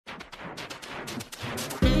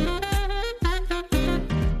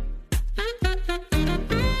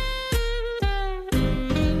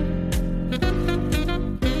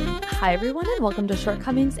Hi, everyone, and welcome to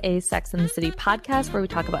Shortcomings, a Sex and the City podcast where we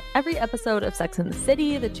talk about every episode of Sex and the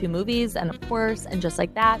City, the two movies, and of course, and just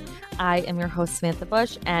like that, I am your host, Samantha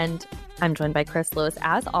Bush, and I'm joined by Chris Lewis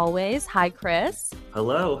as always. Hi, Chris.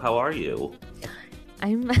 Hello, how are you?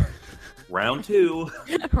 I'm... Round two.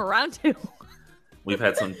 Round two. We've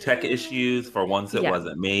had some tech issues. For once, it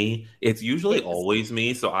wasn't me. It's usually always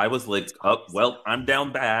me, so I was like, oh, well, I'm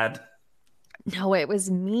down bad. No, it was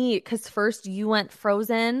me, because first you went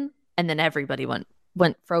frozen, and then everybody went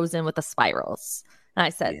frozen with the spirals. And I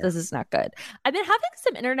said, This is not good. I've been having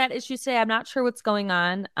some internet issues today. I'm not sure what's going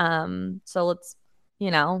on. So let's,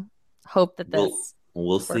 hope that this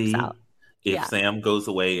we'll works see. out. If Sam goes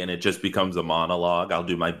away and it just becomes a monologue, I'll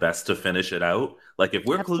do my best to finish it out. Like, if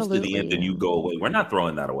we're close to the end and you go away, we're not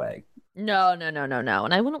throwing that away. No.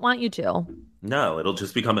 And I wouldn't want you to. No, it'll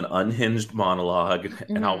just become an unhinged monologue,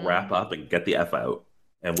 and I'll wrap up and get the F out.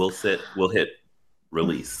 And we'll hit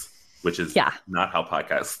release, which is not how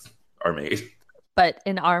podcasts are made. But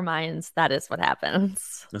in our minds, that is what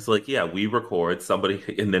happens. It's like, we record somebody,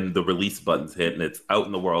 and then the release buttons hit, and it's out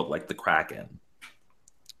in the world like the Kraken.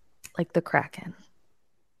 Like the Kraken.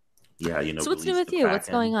 Yeah, So what's new with you? What's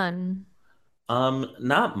going on?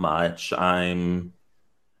 Not much. I'm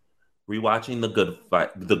rewatching The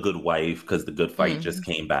Good Wife, because The Good Fight just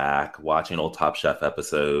came back. Watching old Top Chef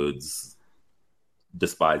episodes.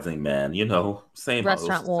 Despising Men. Same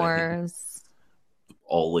Restaurant host, Wars.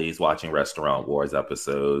 Always watching Restaurant Wars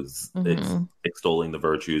episodes. Extolling the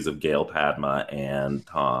virtues of Gail, Padma, and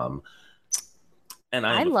Tom. And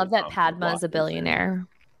I love that Padma is a billionaire.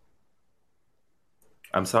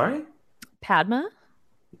 I'm sorry? Padma?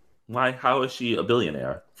 Why? How is she a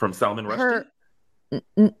billionaire? From Salman Rushdie?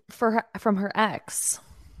 From her ex.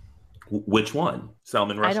 Which one?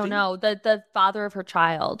 Salman Rushdie? I don't know. The father of her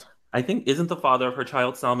child. I think, isn't the father of her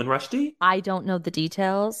child Salman Rushdie? I don't know the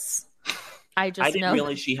details. I didn't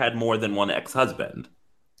realize she had more than one ex-husband.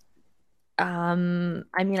 I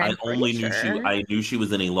knew she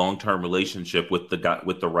was in a long-term relationship with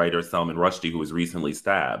the writer Salman Rushdie, who was recently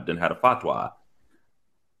stabbed and had a fatwa.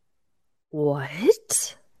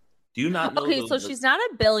 What? Do you not know? Okay, so she's not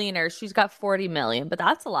a billionaire. She's got 40 million, but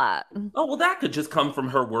that's a lot. Oh, well, that could just come from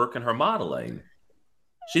her work and her modeling.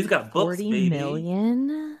 She's got books, 40 baby.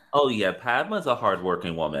 million? Oh, yeah. Padma's a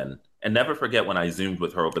hardworking woman. And never forget when I Zoomed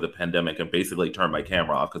with her over the pandemic and basically turned my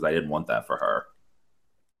camera off because I didn't want that for her.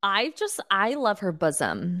 I love her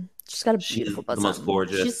bosom. She's got a beautiful bosom. The most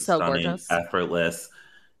gorgeous, she's so stunning, gorgeous. Effortless.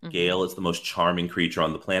 Gail is the most charming creature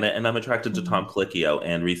on the planet, and I'm attracted to Tom Colicchio.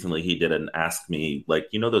 And recently he did an Ask Me,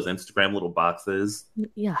 those Instagram little boxes?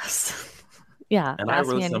 Yes. Yeah. And I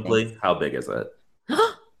wrote simply, how big is it?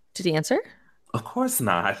 Did he answer? Of course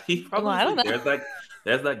not. He probably, I don't know.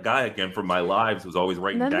 There's that guy again from My Lives who's always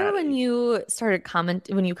writing Remember daddy.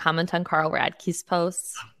 when you comment on Carl Radke's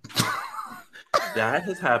posts? That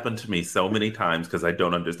has happened to me so many times because I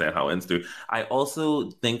don't understand how Insta. I also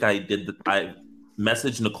think I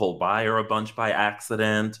messaged Nicole Byer a bunch by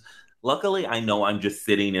accident. Luckily, I know I'm just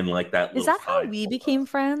sitting in that. Is that how we became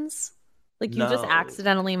friends? You just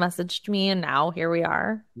accidentally messaged me, and now here we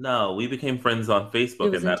are. No, we became friends on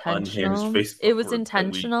Facebook in that unhinged Facebook. It was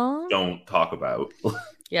intentional. We don't talk about.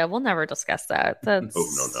 Yeah, we'll never discuss that. That's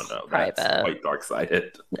no. Private. That's quite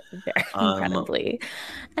dark-sided. Incredibly.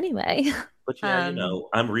 Anyway. But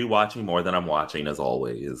I'm rewatching more than I'm watching, as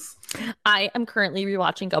always. I am currently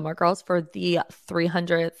rewatching Gilmore Girls for the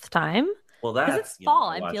 300th time. Well, that's it's fall.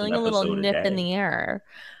 I'm feeling a little nip in the air.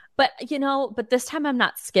 But this time I'm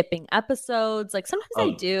not skipping episodes. Sometimes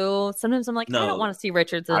I do. Sometimes I'm no, I don't want to see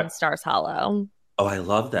Richards and Stars Hollow. Oh, I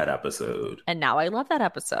love that episode. And now I love that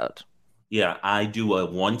episode. Yeah, I do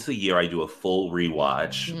once a year. I do a full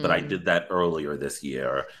rewatch, but I did that earlier this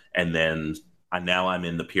year, and then now I'm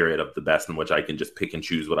in the period of the best in which I can just pick and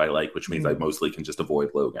choose what I like, which means I mostly can just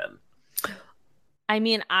avoid Logan. I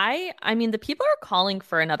mean, the people are calling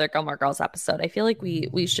for another Gilmore Girls episode. I feel like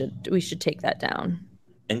we should take that down.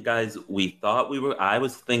 And guys, I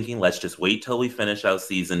was thinking, let's just wait till we finish out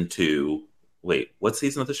season 2. Wait, what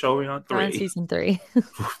season of the show are we on? 3. We're on season 3.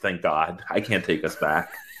 Thank God. I can't take us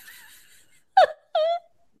back.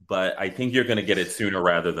 But I think you're going to get it sooner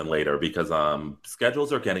rather than later because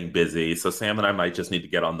schedules are getting busy. So Sam and I might just need to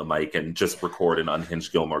get on the mic and just record an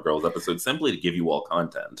unhinged Gilmore Girls episode simply to give you all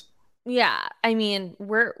content. Yeah, I mean,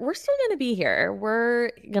 we're still going to be here. We're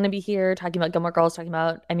going to be here talking about Gilmore Girls, if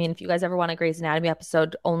you guys ever want a Grey's Anatomy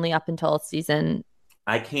episode, only up until season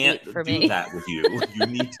I can't for do me. that with you. You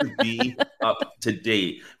need to be up to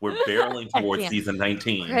date. We're barreling I towards can't. season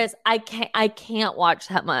 19. Chris, I can't watch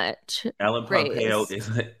that much. Ellen Pompeo Grace.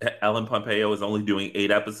 is Ellen Pompeo is only doing 8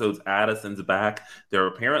 episodes. Addison's back. They're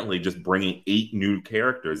apparently just bringing 8 new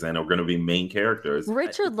characters in. Are going to be main characters.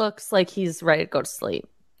 Richard looks like he's ready to go to sleep.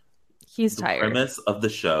 He's The tired. premise of the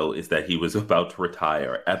show is that he was about to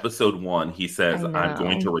retire. Episode 1, he says, I "I'm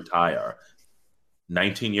going to know. retire."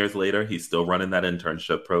 19 years later, he's still running that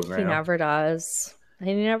internship program. He never does. And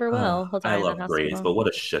he never will. He'll die I in that love Grace, hospital. but what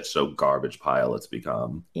a shit show garbage pile it's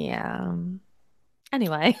become. Yeah.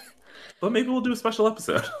 Anyway. But maybe we'll do a special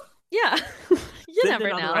episode. Yeah. You Send never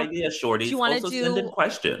in know. other ideas, shorties. Do you want to also do... send in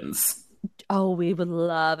questions. Oh, we would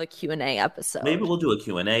love a Q&A episode. Maybe we'll do a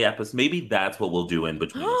Q&A episode. Maybe that's what we'll do in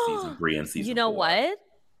between season 3 and season 4. You know what?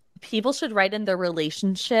 People should write in their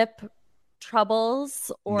relationship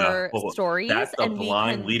troubles or stories. That's the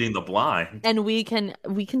blind leading the blind. And we can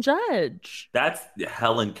judge. That's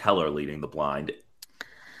Helen Keller leading the blind.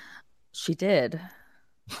 She did.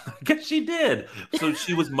 I guess she did. So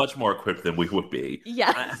she was much more equipped than we would be.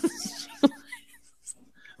 Yeah.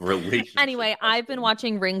 Anyway, I've been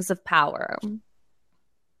watching Rings of Power.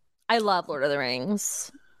 I love Lord of the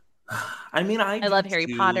Rings. I mean, I love Harry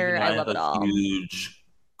Potter. I love it all. Huge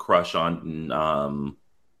crush on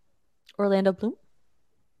Orlando Bloom.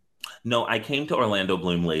 No, I came to Orlando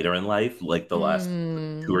Bloom later in life, like the last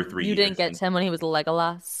 2 or 3 years. You didn't get to him when he was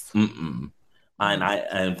Legolas.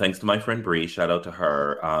 And thanks to my friend Bree, shout out to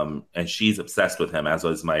her. And she's obsessed with him, as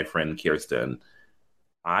was my friend Kirsten.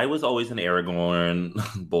 I was always an Aragorn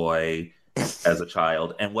boy as a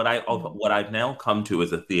child, and what I've now come to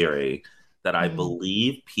is a theory that I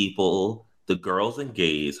believe people, the girls and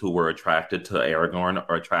gays who were attracted to Aragorn,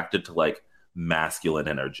 are attracted to like masculine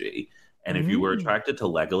energy. And if you were attracted to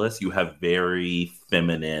Legolas, you have very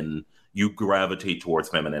feminine. You gravitate towards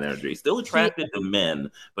feminine energy. Still attracted to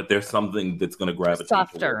men, but there's something that's going to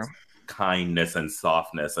gravitate towards kindness and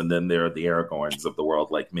softness. And then there are the Aragorns of the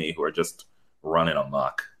world like me who are just running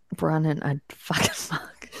amok. Running a fucking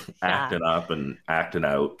amok. Acting up and acting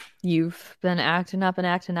out. You've been acting up and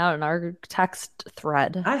acting out in our text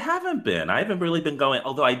thread. I haven't been. I haven't really been going.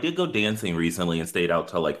 Although I did go dancing recently and stayed out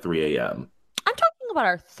till like 3 a.m. I'm talking about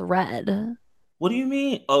our thread. What do you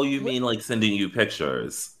mean? Oh, you mean like sending you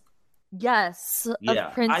pictures? Yes. Yeah.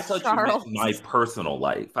 Of Prince I thought Charles. you meant my personal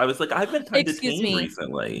life. I was like, I've been kind of tame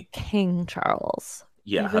recently. King Charles.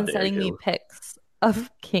 Yeah. You've been sending me pics of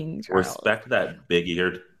King Charles. Respect that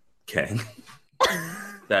big-eared king.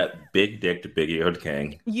 That big-dicked, big-eared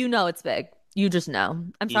king. You know it's big. You just know.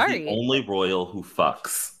 He's sorry. The only royal who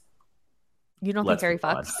fucks. You don't think Harry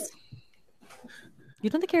fucks? You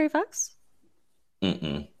don't think Harry fucks?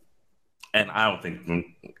 Mm-mm. And I don't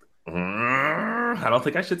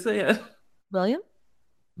think I should say it. William?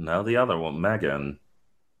 No, the other one, Meghan.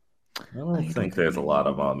 I don't think there's a lot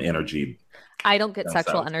of energy. I don't get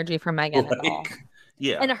sexual energy from Meghan at all.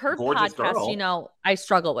 Yeah. And her podcast, girl. I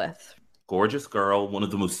struggle with. Gorgeous girl, one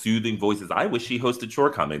of the most soothing voices. I wish she hosted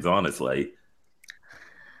Shortcomings, honestly.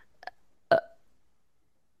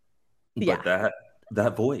 Yeah. But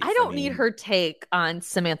that voice. I don't need her take on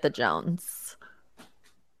Samantha Jones.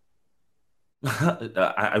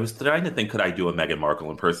 I was trying to think, could I do a Meghan Markle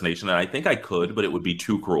impersonation? And I think I could, but it would be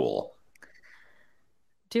too cruel.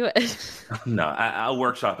 Do it. No, I'll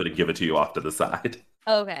workshop it and give it to you off to the side.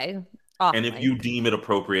 Okay. And if you deem it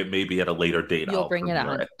appropriate, maybe at a later date, I'll bring it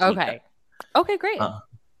on. Okay. Yeah. Okay, great.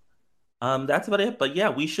 That's about it. But yeah,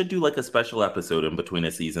 we should do like a special episode in between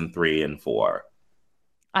a season 3 and 4.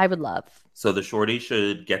 I would love. So the shorties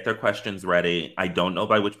should get their questions ready. I don't know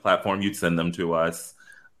by which platform you'd send them to us.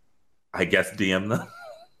 I guess DM them.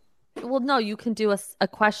 Well, no, you can do a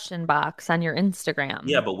question box on your Instagram.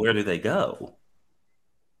 Yeah, but where do they go?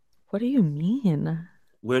 What do you mean?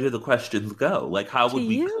 Where do the questions go? Like, how would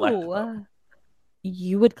we collect them?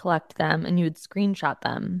 You would collect them and you would screenshot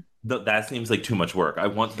them. That seems like too much work. I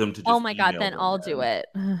want them to just Oh my God, then I'll do it.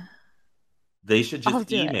 They should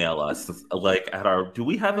just email us. Like at our, do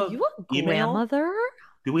we have you a grandmother?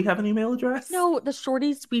 Do we have an email address? No, the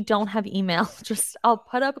shorties, we don't have email. Just I'll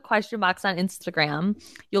put up a question box on Instagram.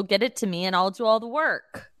 You'll get it to me and I'll do all the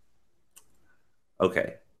work.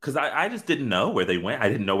 Okay. Because I just didn't know where they went. I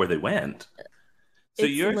didn't know where they went. So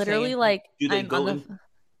it's you're literally saying, like, do they go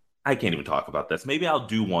I can't even talk about this. Maybe I'll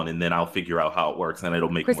do one and then I'll figure out how it works and it'll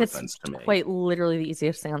make more sense to me. It's quite literally the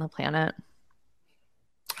easiest thing on the planet.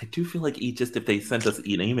 I do feel like just if they sent us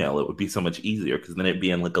an email, it would be so much easier because then it'd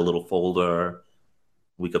be in like a little folder.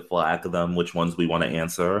 We could flag them which ones we want to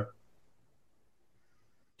answer.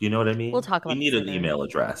 Do you know what I mean? We'll talk about We need an email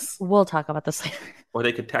address. We'll talk about this later. Or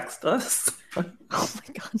they could text us. Oh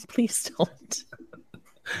my God, please don't.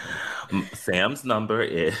 Sam's number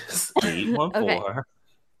is 814. Okay.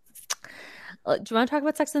 Do you want to talk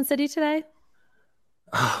about Sex and the City today?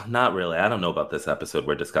 Not really. I don't know about this episode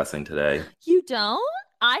we're discussing today. You don't?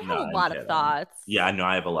 I have No, a I'm lot of kidding. thoughts. Yeah, I know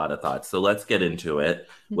I have a lot of thoughts. So let's get into it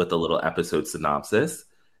with a little episode synopsis.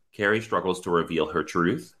 Carrie struggles to reveal her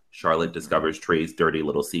truth. Charlotte discovers Trey's dirty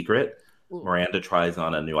little secret. Ooh. Miranda tries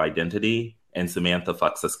on a new identity. And Samantha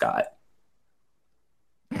fucks a Scott.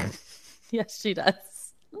 Yes, she does.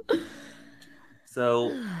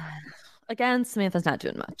 So, again, Samantha's not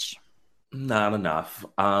doing much. Not enough.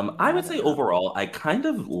 I would say overall, I kind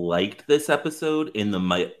of liked this episode in the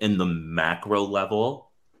macro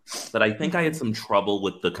level, but I think I had some trouble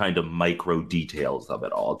with the kind of micro details of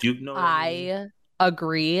it all. Do you know what I mean?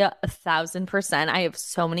 Agree 1,000%. I have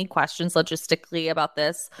so many questions logistically about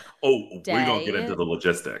this. We don't get into the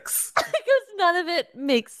logistics because none of it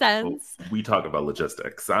makes sense. We talk about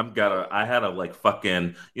logistics. I had a like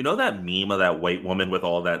fucking, you know that meme of that white woman with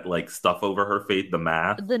all that like stuff over her face, the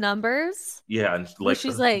math, the numbers. Yeah, and like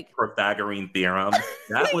she's like Pythagorean theorem.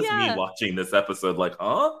 That was me watching this episode. Like,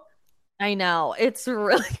 huh? I know, it's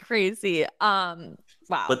really crazy. Wow.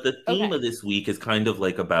 But the theme of this week is kind of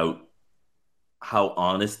like about how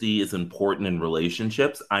honesty is important in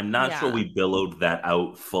relationships. I'm not sure we billowed that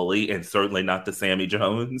out fully, and certainly not to Sammy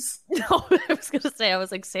Jones. No, I was going to say, I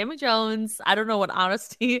was like, Sammy Jones, I don't know what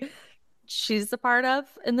honesty she's a part of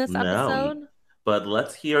in this episode. But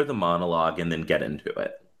let's hear the monologue and then get into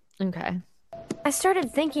it. Okay. I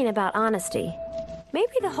started thinking about honesty.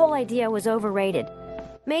 Maybe the whole idea was overrated.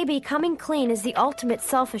 Maybe coming clean is the ultimate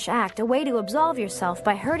selfish act, a way to absolve yourself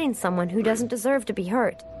by hurting someone who doesn't deserve to be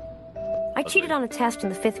hurt. I cheated on a test in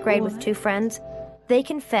the 5th grade with 2 friends. They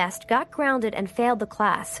confessed, got grounded, and failed the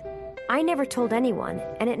class. I never told anyone,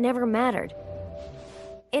 and it never mattered.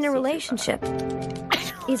 In a relationship,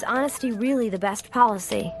 is honesty really the best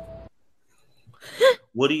policy?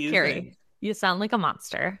 What do you Carrie, think? You sound like a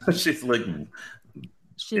monster. She's like,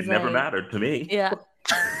 it never mattered to me. Yeah.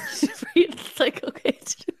 It's like, okay.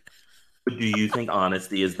 Do you think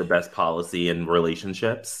honesty is the best policy in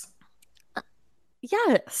relationships?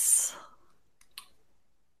 Yes.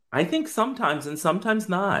 I think sometimes and sometimes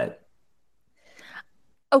not.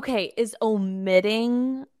 Okay, is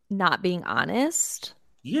omitting not being honest?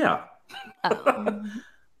 Yeah. I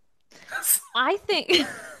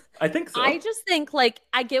think so. I just think, like,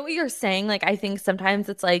 I get what you're saying. Like, I think sometimes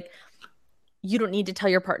it's like you don't need to tell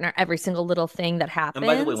your partner every single little thing that happens. And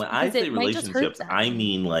by the way, when I say relationships, I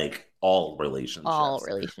mean like all relationships. All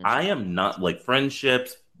relationships. I am not like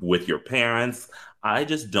friendships with your parents. I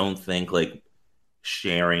just don't think like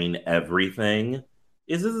sharing everything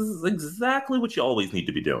is exactly what you always need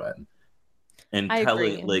to be doing. And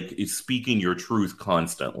telling, like, speaking your truth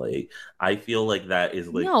constantly. I feel like that is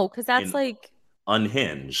like no, because that's like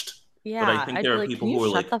unhinged. Yeah, but I think there are people who are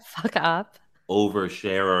like, shut the fuck up,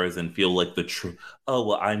 oversharers and feel like the truth. Oh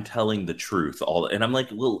well, I'm telling the truth. And I'm like,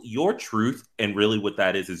 well, your truth and really what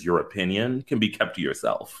that is your opinion can be kept to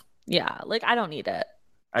yourself. Yeah, like I don't need it.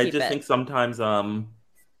 I just think sometimes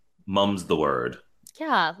mum's the word.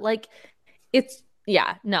 Yeah, like it's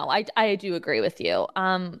no, I do agree with you.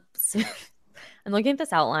 So I'm looking at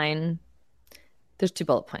this outline. There's 2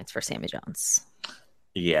 bullet points for Sammy Jones.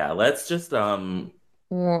 Yeah, let's just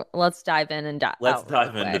let's dive in and let's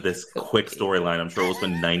dive into this quick storyline. I'm sure we'll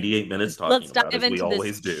spend 98 minutes talking let's about dive it, as into we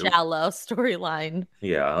always this do. Shallow storyline.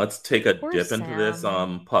 Yeah, let's take a dip into this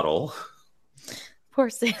puddle. Poor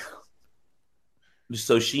Sam.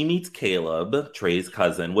 So she meets Caleb, Trey's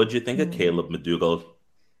cousin. What'd you think of Caleb McDougal?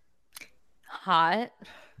 Hot.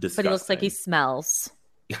 Disgusting. But he looks like he smells.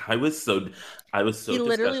 I was so he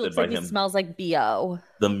literally looks like him. He smells like BO.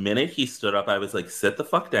 The minute he stood up, I was like, sit the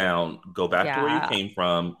fuck down, go back to where you came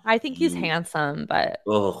from. I think he's handsome, but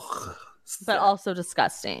also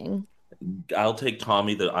disgusting. I'll take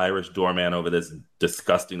Tommy the Irish doorman over this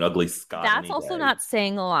disgusting, ugly Scott. That's also not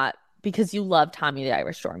saying a lot because you love Tommy the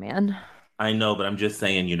Irish doorman. I know, but I'm just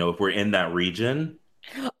saying, if we're in that region,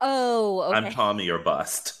 okay. I'm Tommy or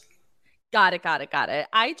bust. Got it.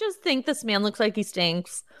 I just think this man looks like he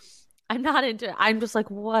stinks. I'm not into it. I'm just like,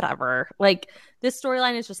 whatever. Like, this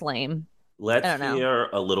storyline is just lame. Let's hear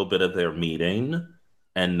a little bit of their meeting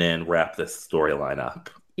and then wrap this storyline up.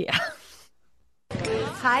 Yeah.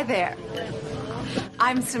 Hi there.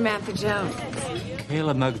 I'm Samantha Jones.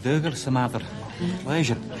 Caleb McDougal, Samantha.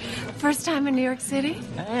 Pleasure. First time in New York City?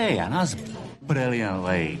 Hey, and that's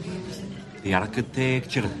brilliantly. The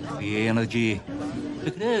architecture, the energy, the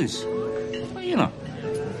crews. Well,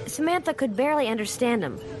 Samantha could barely understand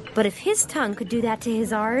him. But if his tongue could do that to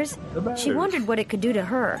his ours, she wondered what it could do to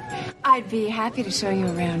her. I'd be happy to show you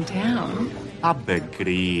around town.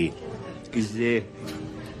 Abegri. Cos'è?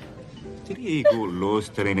 Direi go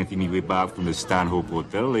lost to anything you way back from the Stanhope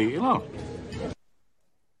Hotel, you know?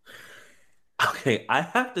 Okay, I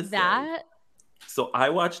have to say That so I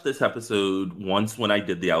watched this episode once when I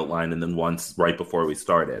did the outline and then once right before we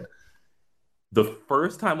started. The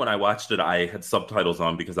first time when I watched it, I had subtitles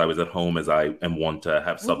on because I was at home, as I am wont to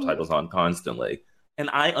have subtitles on constantly. And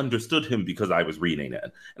I understood him because I was reading it.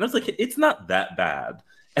 And I was like, it's not that bad.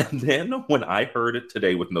 And then when I heard it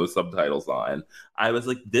today with no subtitles on, I was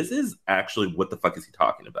like, this is actually, what the fuck is he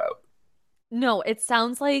talking about? No, it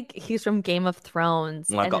sounds like he's from Game of Thrones.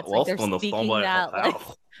 Like, and it's like they're speaking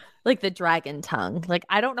that like the dragon tongue. Like,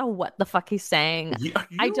 I don't know what the fuck he's saying.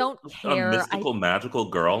 I don't care. A mystical,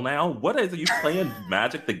 magical girl now? What is it? You playing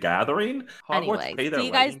Magic the Gathering? Anyway, so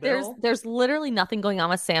you guys, there's literally nothing going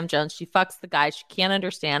on with Sam Jones. She fucks the guy. She can't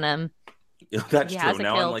understand him. That's true.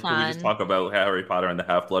 Now I'm like, can we just talk about Harry Potter and the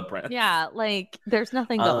Half-Blood Prince? Yeah, like, there's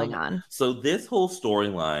nothing going on. So this whole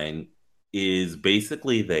storyline is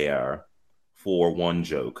basically there for one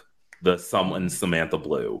joke. The someone Samantha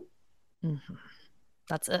Blue. Mm-hmm.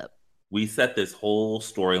 That's it. We set this whole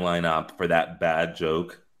storyline up for that bad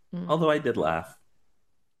joke. Although I did laugh.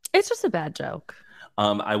 It's just a bad joke.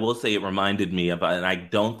 I will say it reminded me of, and I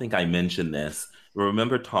don't think I mentioned this.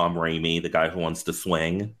 Remember Tom Raimi, the guy who wants to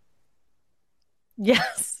swing?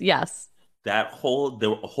 Yes. The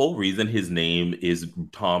whole reason his name is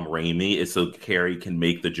Tom Raimi is so Carrie can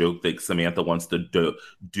make the joke that Samantha wants to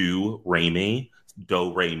do Raimi.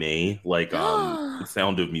 Do re mi, like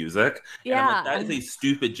Sound of Music. Yeah, and like, that is a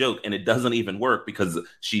stupid joke, and it doesn't even work because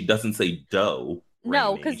she doesn't say do.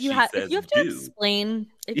 No, because if you have to explain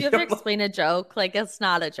a joke, like, it's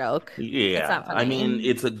not a joke. Yeah, it's not funny. I mean,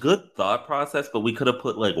 it's a good thought process, but we could have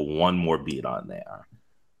put like one more beat on there.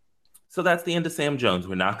 So that's the end of Sam Jones.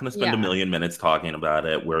 We're not going to spend a million minutes talking about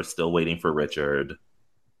it. We're still waiting for Richard.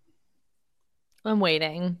 I'm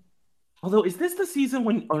waiting. Although, is this the season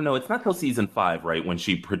when... Oh, no, it's not till season 5, right? When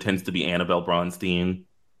she pretends to be Annabelle Bronstein.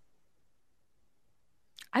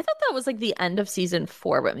 I thought that was like the end of season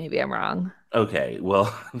 4, but maybe I'm wrong. Okay,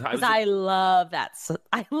 well... I love that.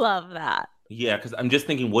 I love that. Yeah, because I'm just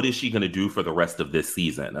thinking, what is she going to do for the rest of this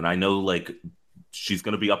season? And I know, like, she's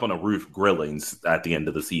going to be up on a roof grilling at the end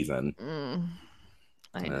of the season.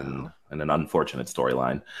 I know. And an unfortunate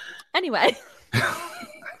storyline. Anyway.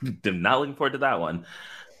 I'm not looking forward to that one.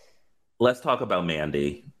 Let's talk about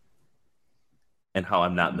Mandy and how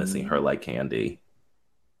I'm not missing her like Candy.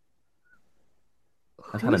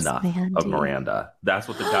 I've had enough of Miranda. That's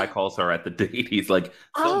what the guy calls her at the date. He's like,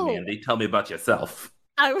 Mandy, tell me about yourself.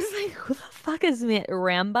 I was like, who the fuck is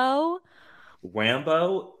Rambo?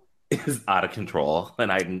 Rambo is out of control,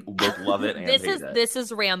 and I both love it and hate it. This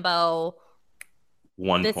is Rambo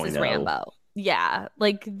 1.0. This is Rambo. Yeah,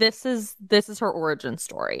 like this is her origin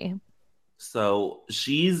story. So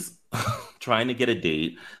she's trying to get a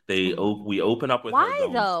date. We open up with why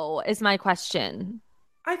her though is my question.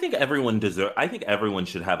 I think everyone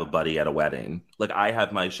should have a buddy at a wedding. Like, I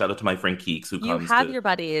have shout out to my friend Keeks who comes. You have your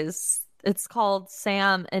buddies. It's called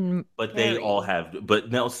Sam and But Harry. They all have.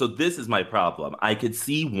 But no, so this is my problem. I could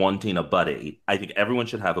see wanting a buddy. I think everyone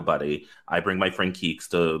should have a buddy. I bring my friend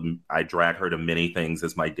Keeks I drag her to many things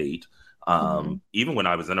as my date. Even when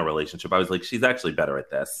I was in a relationship, I was like, she's actually better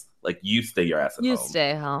at this. Like, you stay your ass at home. You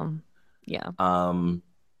stay home. Yeah.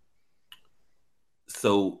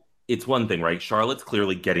 So it's one thing, right? Charlotte's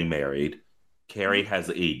clearly getting married. Carrie has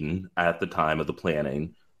Aiden at the time of the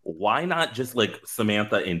planning. Why not just like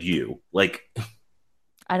Samantha and you? Like,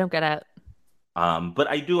 I don't get it. But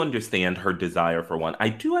I do understand her desire for one. I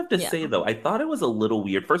do have to say, though, I thought it was a little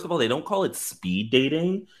weird. First of all, they don't call it speed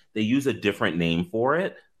dating. They use a different name for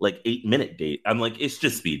it, like 8-minute date. I'm like, it's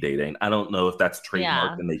just speed dating. I don't know if that's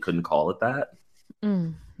trademarked and they couldn't call it that.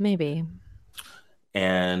 Maybe.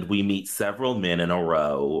 And we meet several men in a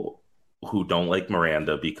row who don't like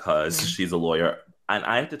Miranda because she's a lawyer. And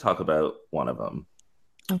I have to talk about one of them.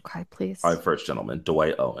 Okay, please. Our first gentleman,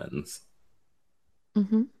 Dwight Owens.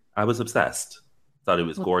 I was obsessed. Thought he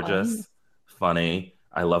was gorgeous, funny.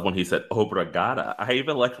 I love when he said "obrigada." I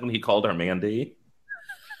even liked when he called her Mandy.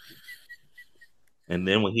 And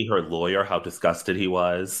then when he heard lawyer, how disgusted he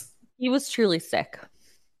was. He was truly sick.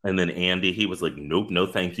 And then Andy, he was like, "Nope, no,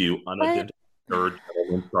 thank you." Unidentified third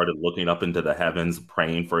gentleman started looking up into the heavens,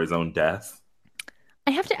 praying for his own death.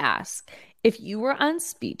 I have to ask, if you were on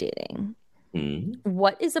speed dating,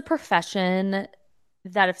 what is a profession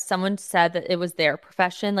that if someone said that it was their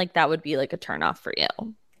profession, like that would be like a turnoff for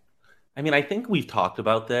you? I mean, I think we've talked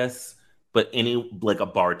about this. but a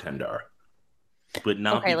bartender, but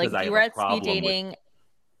not Okay, like because if I you have were a at speed problem with. dating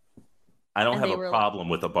I don't and have they a were problem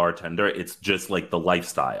with a bartender. It's just like the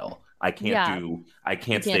lifestyle. I can't yeah, do. I you can't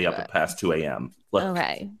can't stay do up it. past 2 a.m. Like,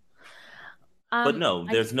 Okay. but no,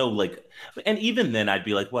 I there's no like, and even then, I'd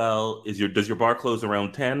be like, well, does your bar close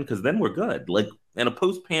around 10? Because then we're good. Like in a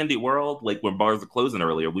post-pandy world, like when bars are closing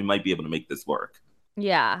earlier, we might be able to make this work.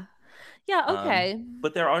 yeah. Yeah, okay.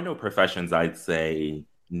 But there are no professions I'd say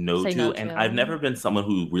no Say no to, and I've to. never been someone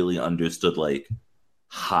who really understood like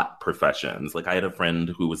hot professions. Like I had a friend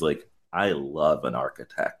who was like, I love an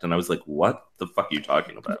architect, and I was like, what the fuck are you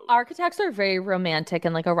talking about? Architects are very romantic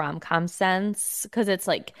in like a rom-com sense because it's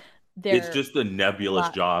like It's they're just a nebulous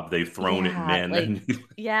job they've thrown at yeah, men like and,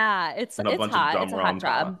 yeah, and a it's bunch of hot. dumb It's a hot rom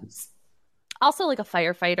job. coms. Also, like a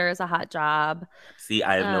firefighter is a hot job. See,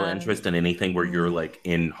 I have no interest in anything where you're like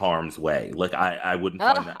in harm's way. Like I wouldn't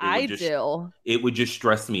find that I do. it would just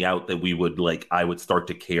stress me out that I would start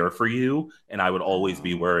to care for you and I would always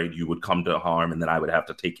be worried you would come to harm and then I would have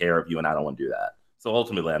to take care of you and I don't want to do that. So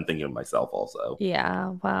ultimately I'm thinking of myself also. Yeah,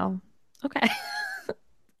 wow. Okay.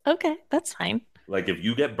 Okay, that's fine. Like if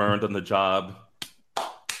you get burned on the job,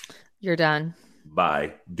 You're done.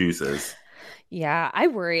 bye, deuces. Yeah, I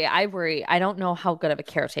worry. I don't know how good of a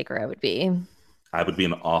caretaker I would be. I would be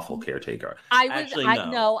an awful caretaker. I would Actually,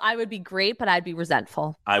 no, I would be great, but I'd be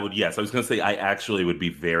resentful. I would, yes. I was going to say I actually would be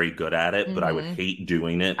very good at it, but I would hate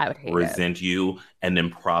doing it, I would hate resent you, and then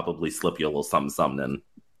probably slip you a little something, something, and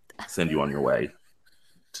send you on your way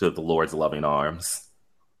to the Lord's loving arms.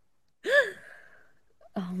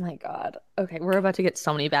 Oh my God. Okay, we're about to get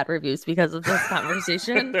so many bad reviews because of this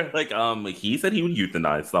conversation. They're like, he said he would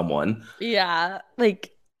euthanize someone. Yeah,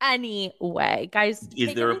 like anyway, guys.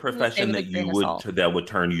 Is there a profession that that would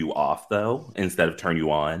turn you off though, instead of turn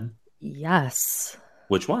you on? Yes.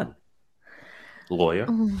 Which one? Lawyer?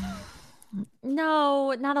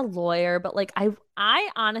 No, not a lawyer, but like I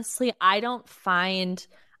honestly I don't find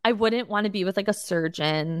I wouldn't want to be with like a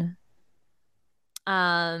surgeon.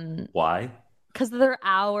 Why? Because of their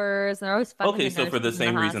hours and they're always fucking. Okay, so for the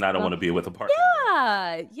same reason I don't want to be with a partner. Yeah.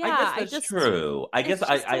 I guess that's true. I guess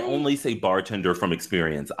I only say bartender from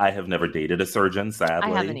experience. I have never dated a surgeon,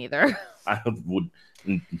 sadly. I haven't either. I would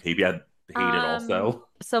maybe I'd hate it also.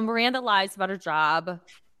 So Miranda lies about her job.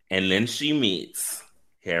 And then she meets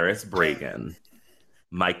Harris Bragan,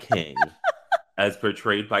 my king, as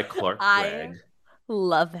portrayed by Clark Gregg.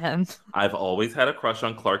 Love him. I've always had a crush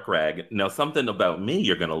on Clark Gregg. Now, something about me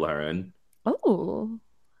you're going to learn. Oh.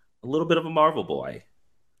 A little bit of a Marvel boy.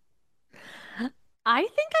 I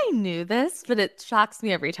think I knew this, but it shocks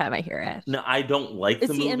me every time I hear it. No, I don't like the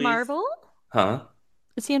movies. Is he in Marvel? Huh?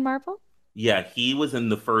 Is he in Marvel? Yeah, he was in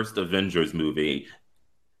the first Avengers movie.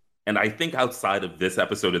 And I think outside of this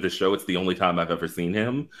episode of the show, it's the only time I've ever seen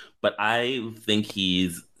him. But I think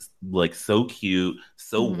he's like so cute,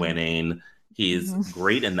 so winning. He's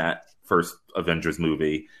great in that first Avengers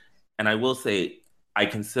movie. And I will say, I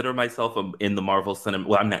consider myself in the Marvel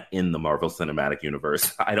Well, I'm not in the Marvel Cinematic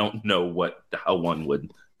Universe. I don't know how one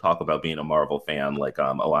would talk about being a Marvel fan. Like,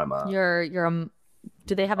 I'm a... You're a...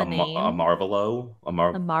 Do they have a name? A Marvelo? A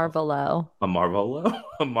Marvelo. A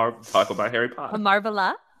Marvelo? Talk about Harry Potter. A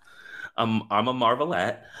Marvela? I'm a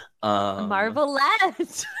Marvelette. A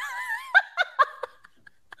Marvelette.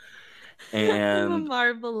 And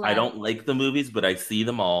I don't like the movies, but I see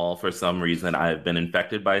them all for some reason. I've been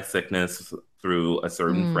infected by sickness through a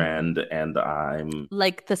certain friend, and I'm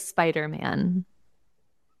like the Spider-Man.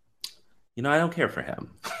 You know, I don't care for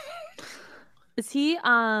him. Is he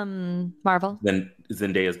Marvel? Then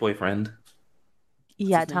Zendaya's boyfriend?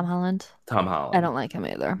 Yeah, Tom Holland. Tom Holland. I don't like him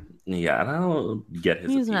either. Yeah, I don't get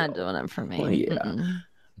his He's appeal. not doing it for me. Well, yeah.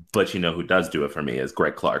 But you know who does do it for me is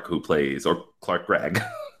Greg Clark, Clark Gregg,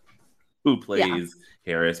 who plays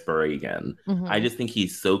Harris Bragan. I just think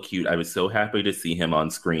he's so cute. I was so happy to see him on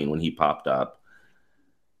screen when he popped up.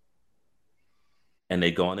 And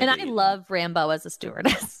they go on a date. I love Rambo as a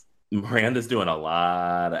stewardess. Miranda's doing a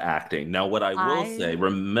lot of acting. Now, what I will say,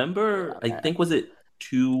 remember, I think, was it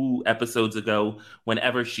 2 episodes ago,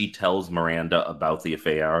 whenever she tells Miranda about the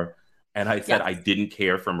affair, and I said I didn't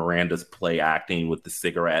care for Miranda's play acting with the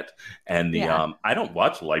cigarette and the, I don't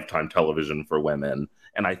watch Lifetime television for women,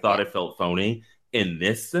 and I thought it felt phony. In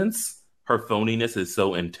this sense, her phoniness is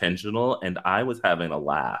so intentional, and I was having a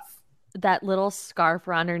laugh. That little scarf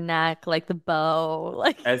around her neck, like the bow,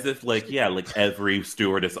 like as if like every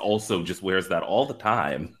stewardess also just wears that all the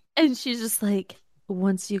time. And she's just like,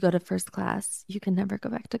 once you go to first class, you can never go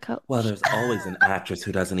back to coach. Well, there's always an actress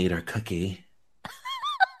who doesn't eat her cookie.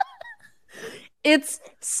 It's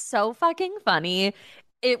so fucking funny.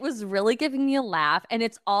 it was really giving me a laugh, and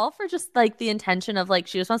it's all for just like the intention of like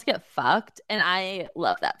she just wants to get fucked, and I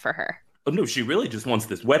love that for her. Oh no, she really just wants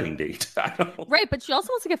this wedding date. Right, but she also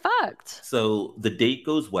wants to get fucked. So the date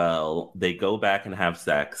goes well. They go back and have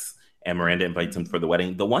sex, and Miranda invites him for the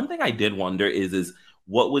wedding. The one thing I did wonder is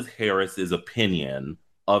what was Harris's opinion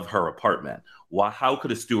of her apartment? How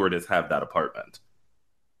could a stewardess have that apartment?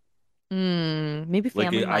 Maybe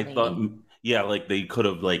family money. I thought, yeah, like they could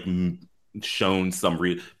have like shown some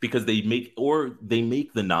because they make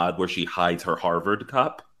the nod where she hides her Harvard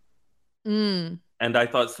cup. And I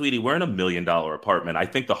thought, sweetie, we're in $1 million apartment. I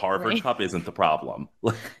think the Harvard cup isn't the problem.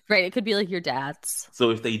 Right. It could be like your dad's.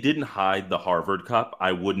 So if they didn't hide the Harvard cup,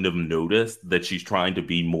 I wouldn't have noticed that she's trying to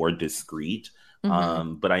be more discreet.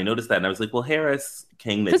 But I noticed that and I was like, well, Harris,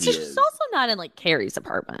 king that he is. Because she's also not in like Carrie's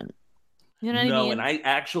apartment. You know what I mean? No, and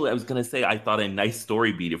I was going to say, I thought a nice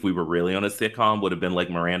story beat, if we were really on a sitcom, would have been like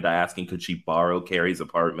Miranda asking, could she borrow Carrie's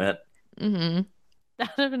apartment? That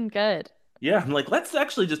would have been good. Yeah, I'm like, let's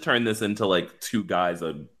actually just turn this into like two guys,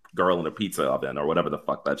 a girl, and a pizza oven, or whatever the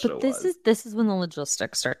fuck that show was. This is when the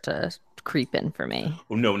logistics start to creep in for me.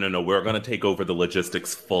 Oh, no. We're going to take over the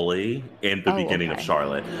logistics fully in the beginning of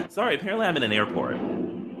Charlotte. Sorry, apparently I'm in an airport.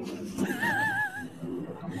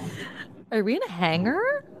 Are we in a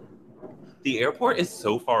hangar? The airport is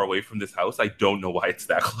so far away from this house, I don't know why it's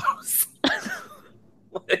that close.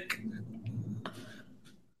 Like,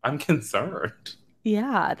 I'm concerned.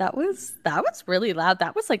 Yeah, that was really loud.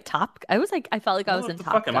 That was like I felt like I was in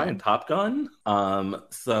Top Gun. Am I in Top Gun?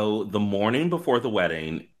 So the morning before the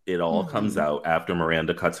wedding, it all comes out after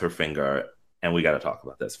Miranda cuts her finger, and we got to talk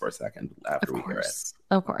about this for a second after we hear it.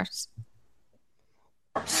 Of course.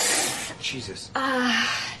 Jesus.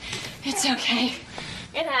 It's okay.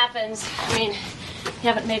 It happens. I mean, you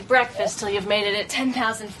haven't made breakfast till you've made it at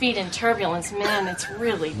 10,000 feet in turbulence. Man, it's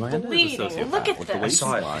really bleeding. Look at this.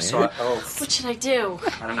 I saw it. Oh. What should I do?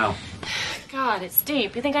 I don't know. God, it's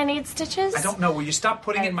deep. You think I need stitches? I don't know. Will you stop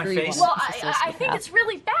putting it in my face? Well, I think it's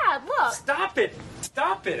really bad. Look. Stop it.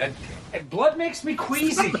 Stop it. Blood makes me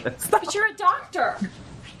queasy. But you're a doctor.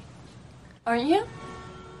 Aren't you?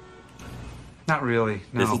 Not really,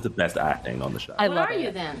 no. This is the best acting on the show. What are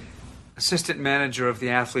you then? Assistant manager of the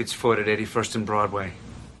Athlete's Foot at 81st and Broadway.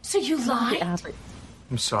 So you lied?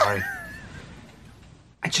 I'm sorry.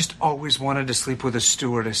 I just always wanted to sleep with a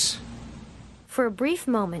stewardess. For a brief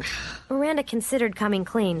moment, Miranda considered coming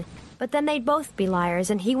clean, but then they'd both be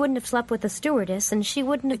liars, and he wouldn't have slept with a stewardess, and she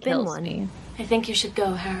wouldn't have been one. I think you should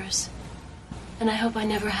go, Harris. And I hope I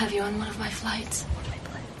never have you on one of my flights.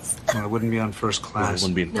 Well, I wouldn't be on first class. I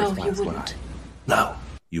wouldn't be in first class, you wouldn't. No,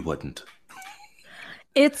 you wouldn't.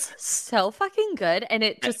 It's so fucking good, and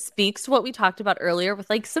it just speaks to what we talked about earlier with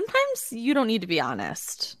like sometimes you don't need to be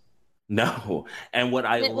honest. No, and what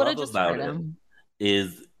I love about it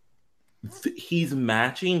is he's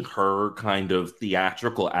matching her kind of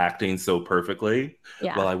theatrical acting so perfectly.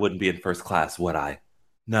 Yeah. Well, I wouldn't be in first class, would I?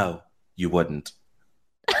 No, you wouldn't.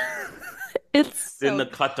 It's in the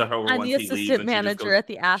cut to her I'm once the he leaves, assistant manager at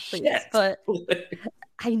the Athletes, but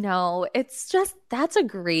I know it's just that's a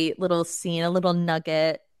great little scene, a little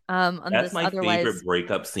nugget. That's my favorite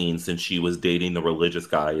breakup scene since she was dating the religious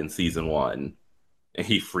guy in season 1, and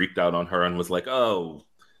he freaked out on her and was like, "Oh,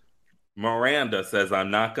 Miranda says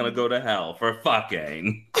I'm not gonna go to hell for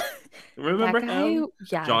fucking." Remember him?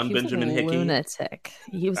 Yeah, John Benjamin Hickey. Lunatic.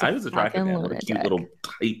 He was. I was attracted to him with a cute little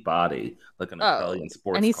tight body, like an Italian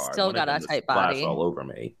sports car. And he's still got a tight body. All over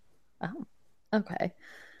me. Oh, okay.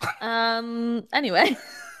 Anyway.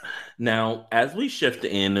 Now, as we shift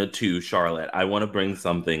into Charlotte, I want to bring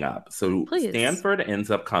something up. So Stanford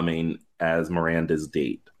ends up coming as Miranda's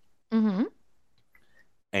date. Mm-hmm.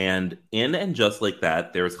 And in And Just Like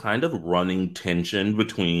That, there's kind of running tension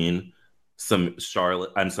between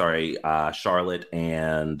Charlotte and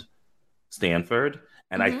Stanford.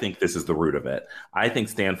 And I think this is the root of it. I think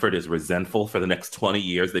Stanford is resentful for the next 20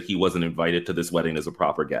 years that he wasn't invited to this wedding as a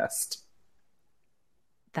proper guest.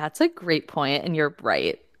 That's a great point, and you're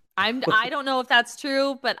right. I don't know if that's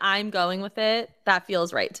true, but I'm going with it. That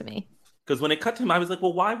feels right to me. Because when it cut to him, I was like,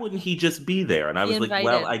 well, why wouldn't he just be there? And I was like,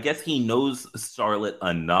 well, I guess he knows Charlotte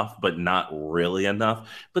enough, but not really enough.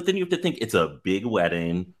 But then you have to think it's a big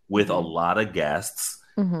wedding with a lot of guests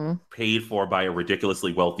paid for by a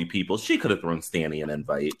ridiculously wealthy people. She could have thrown Stanny an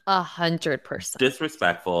invite. 100%.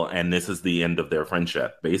 Disrespectful. And this is the end of their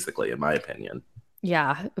friendship, basically, in my opinion.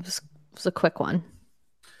 Yeah, it was a quick one.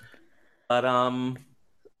 But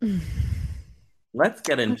let's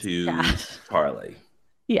get into Charlie.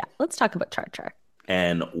 Yeah, let's talk about Char.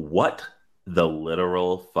 And what the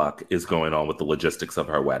literal fuck is going on with the logistics of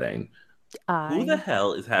her wedding? Who the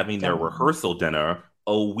hell is having their rehearsal dinner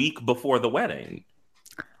a week before the wedding?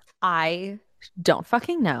 I don't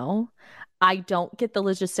fucking know. I don't get the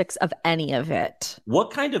logistics of any of it. What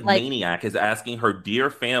kind of maniac is asking her dear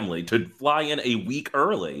family to fly in a week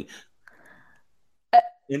early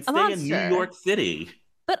and stay in New York City?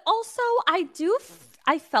 But also,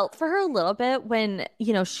 I felt for her a little bit when,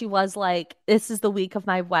 she was like, this is the week of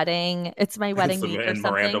my wedding. It's my wedding week or something.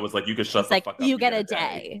 And Miranda was like, you can shut the fuck up. You get a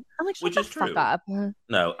day. I'm like, shut the fuck up.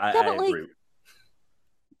 No, I agree.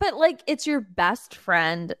 But it's your best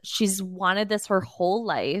friend. She's wanted this her whole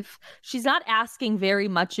life. She's not asking very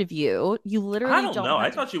much of you. You literally I don't know. I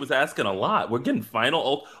thought she was asking a lot. We're getting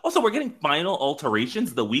final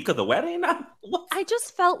alterations the week of the wedding. I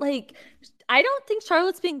just felt like I don't think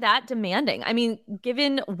Charlotte's being that demanding. I mean,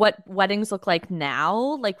 given what weddings look like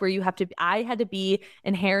now, where I had to be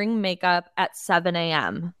in hair and makeup at 7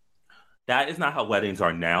 a.m. That is not how weddings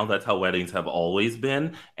are now. That's how weddings have always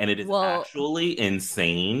been. And it is actually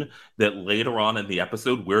insane that later on in the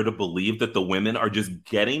episode, we're to believe that the women are just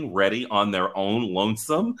getting ready on their own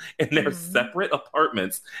lonesome in their separate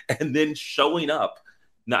apartments and then showing up.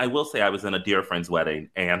 Now, I will say I was in a dear friend's wedding,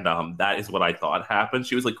 and that is what I thought happened.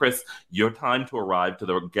 She was like, Chris, your time to arrive to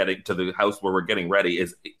the house where we're getting ready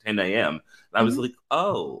is 10 a.m. And I was like,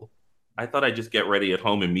 oh. I thought I'd just get ready at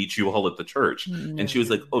home and meet you all at the church. No. And she was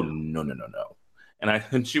like, oh, no.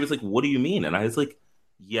 And she was like, what do you mean? And I was like,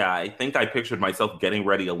 yeah, I think I pictured myself getting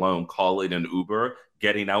ready alone, calling an Uber,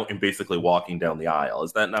 getting out and basically walking down the aisle.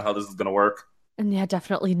 Is that not how this is going to work? And yeah,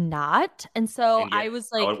 definitely not. And so I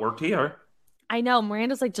was like, how it worked here. I know.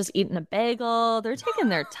 Miranda's just eating a bagel. They're taking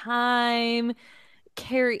their time.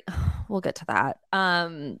 Carrie, we'll get to that.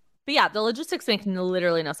 But yeah, the logistics make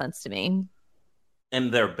literally no sense to me. And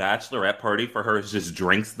their bachelorette party for her is just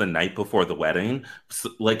drinks the night before the wedding. So,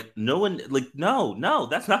 no one, no,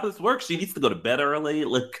 that's not how this works. She needs to go to bed early.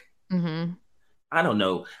 I don't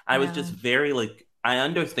know. I was just very I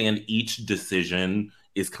understand each decision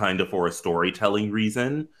is kind of for a storytelling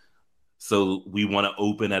reason. So we want to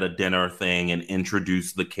open at a dinner thing and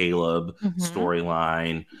introduce the Caleb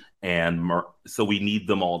storyline. And so we need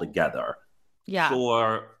them all together. Yeah.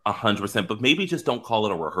 Sure, 100%. But maybe just don't call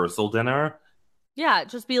it a rehearsal dinner. Yeah,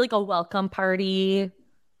 just be a welcome party.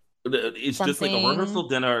 It's something. Just a rehearsal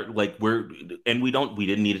dinner. We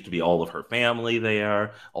didn't need it to be all of her family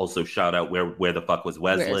there. Also, shout out where the fuck was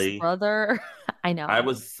Wesley? Where's his brother? I know. I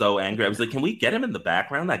was so angry. I was like, can we get him in the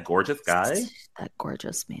background? That gorgeous guy. That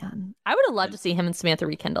gorgeous man. I would have loved to see him and Samantha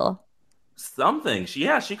rekindle. Something. She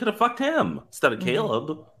could have fucked him instead of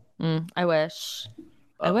Caleb. I wish.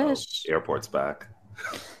 Uh-oh. I wish. The airport's back.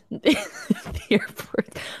 The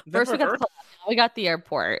airport. First we got the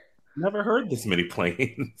airport. Never heard this many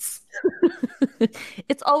planes.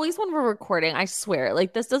 It's always when we're recording, I swear.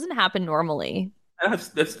 This doesn't happen normally. I've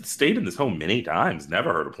stayed in this home many times.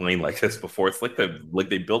 Never heard a plane like this before. It's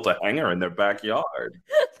they built a hangar in their backyard.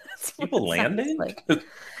 People landing? The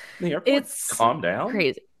airport. Calm down.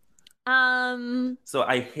 Crazy. So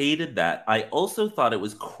I hated that. I also thought it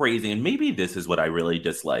was crazy, and maybe this is what I really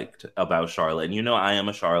disliked about Charlotte. And I am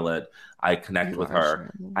a Charlotte. I connect with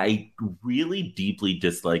her. Charlotte. I really deeply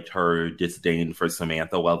disliked her disdain for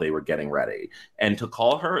Samantha while they were getting ready. And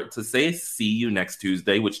to say see you next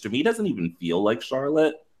Tuesday, which to me doesn't even feel like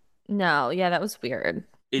Charlotte. No, yeah, that was weird.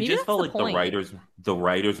 It just felt like the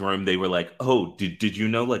writers room, they were like, oh, did you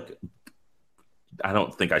know, I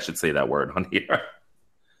don't think I should say that word on here.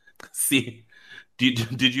 See,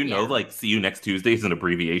 did you know see you next Tuesday is an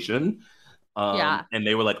abbreviation? Yeah. And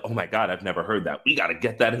they were like, oh my God, I've never heard that. We got to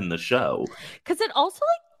get that in the show. Because it also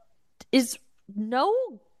is no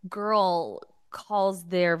girl calls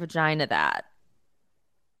their vagina that.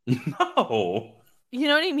 No. You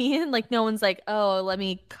know what I mean? No one's like, oh, let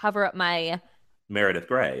me cover up my Meredith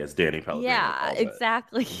Grey, as Danny Pellegrino calls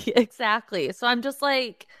it. Exactly. So I'm just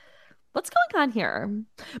like, what's going on here?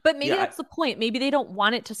 But maybe that's the point. Maybe they don't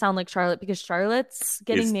want it to sound like Charlotte because Charlotte's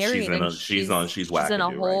getting married. She's in a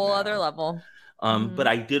whole other level. But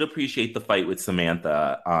I did appreciate the fight with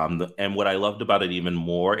Samantha. And what I loved about it even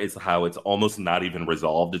more is how it's almost not even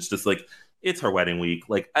resolved. It's just it's her wedding week.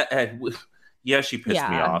 She pissed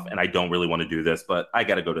me off, and I don't really want to do this, but I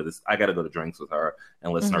got to go to this. I got to go to drinks with her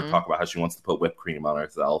and listen to her talk about how she wants to put whipped cream on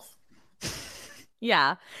herself.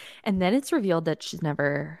 Yeah. And then it's revealed that she's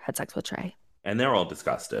never had sex with Trey. And they're all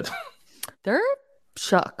disgusted. They're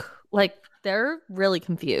shook. They're really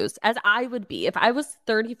confused, as I would be. If I was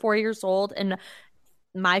 34 years old and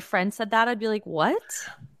my friend said that, I'd be like, what?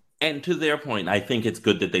 And to their point, I think it's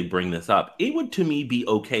good that they bring this up. It would, to me, be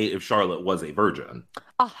okay if Charlotte was a virgin.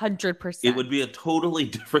 100%. It would be a totally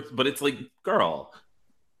different, but it's girl,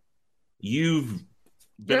 you've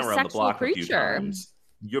been You're a around the sexual block a few creature. times.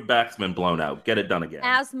 Your back's been blown out. Get it done again.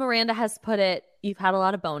 As Miranda has put it, you've had a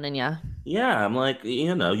lot of bone in you. Yeah, I'm like,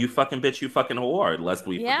 you fucking bitch, you fucking whore, lest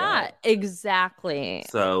we forget. Exactly.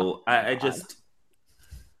 So I just,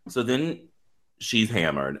 so then she's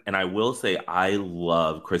hammered. And I will say, I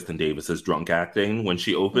love Kristen Davis's drunk acting. When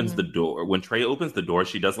she opens the door, when Trey opens the door,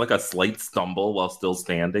 she does like a slight stumble while still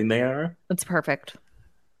standing there. It's perfect.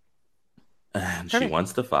 And she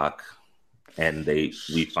wants to fuck. And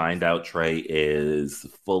we find out Trey is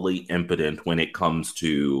fully impotent when it comes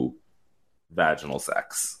to vaginal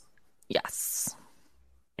sex. Yes.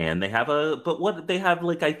 And they have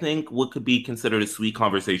I think what could be considered a sweet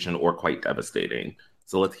conversation or quite devastating.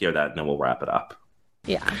 So let's hear that and then we'll wrap it up.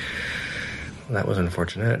 Yeah. Well, that was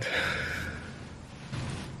unfortunate.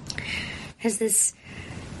 Has this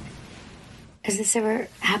ever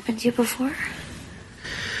happened to you before?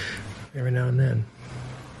 Every now and then.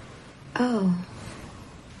 Oh.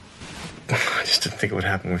 I just didn't think it would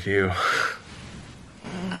happen with you.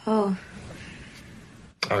 Oh.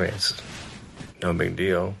 I mean, it's no big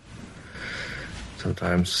deal.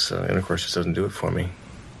 Sometimes intercourse just doesn't do it for me.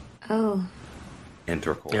 Oh.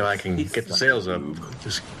 Intercourse. I can get the sails up,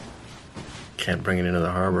 just can't bring it into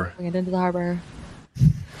the harbor. Bring it into the harbor.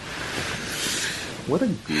 What a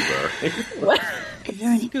goober. Is there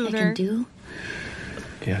anything I can do?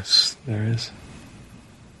 Yes, there is.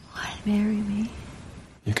 What? Marry me.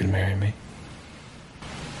 You can marry me.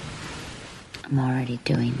 I'm already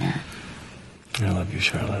doing that. I love you,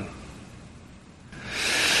 Charlotte.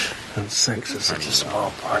 And sex is such a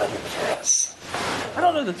small part of it, yes. I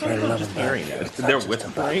don't know, the two of just hearing it. They're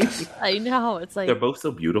whispering. I know. It's like they're both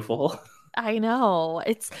so beautiful. I know.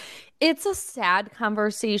 It's a sad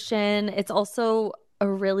conversation. It's also a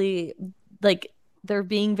really they're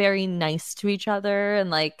being very nice to each other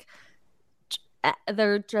and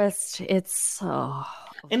they're just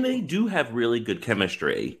and they do have really good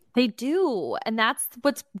chemistry. They do. And that's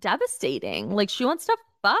what's devastating. She wants to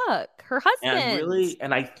fuck her husband.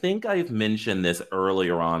 And I think I've mentioned this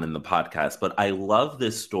earlier on in the podcast, but I love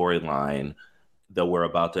this storyline that we're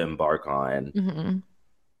about to embark on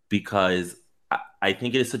because I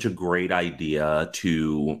think it is such a great idea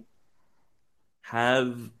to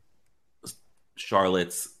have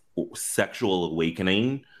Charlotte's sexual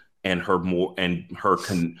awakening and her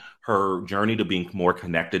journey to being more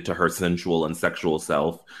connected to her sensual and sexual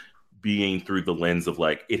self being through the lens of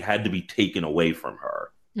it had to be taken away from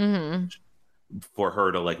her for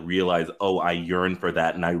her to realize, oh, I yearn for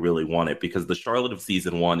that and I really want it. Because the Charlotte of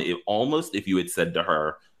season 1, it almost, if you had said to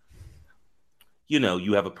her,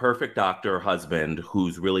 you have a perfect doctor husband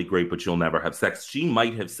who's really great, but you'll never have sex, she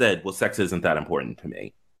might have said, well, sex isn't that important to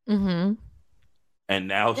me. And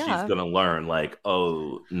now she's going to learn,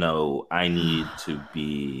 oh, no, I need to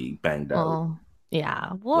be banged out.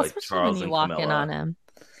 Yeah. Well, especially Charles when you walk in on him.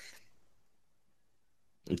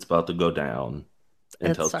 It's about to go down.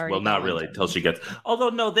 Not really, until she gets... Although,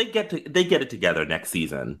 no, they get it together next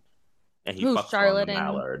season. And he fucks Charlotte and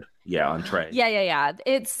Mallard. Yeah, on Trey. Yeah.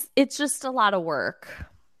 It's just a lot of work.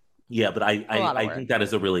 Yeah, but I think that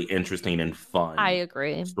is a really interesting and fun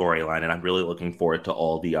storyline. And I'm really looking forward to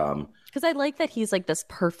all the... Because I like that he's this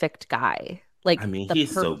perfect guy.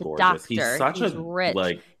 He's so gorgeous. Doctor. He's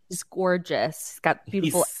rich. He's gorgeous. He's got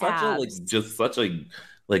beautiful abs. Just such a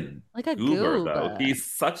goober, though. He's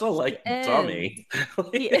such a dummy.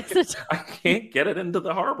 He is I can't get it into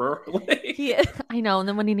the harbor. I know. And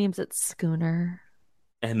then when he names it Schooner.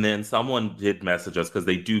 And then someone did message us because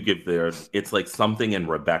they do give it's something in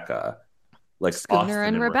Rebecca. Schooner Austin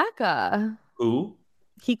and Rebecca. Who?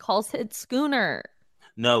 He calls it Schooner.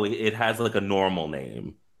 No, it has a normal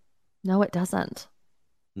name. No, it doesn't.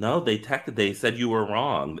 No, they said you were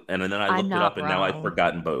wrong. And then I looked it up and now I've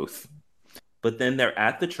forgotten both. But then they're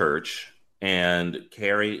at the church and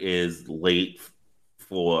Carrie is late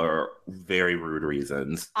for very rude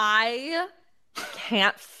reasons. I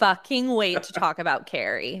can't fucking wait to talk about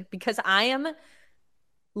Carrie because I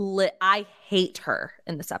hate her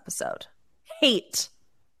in this episode. Hate.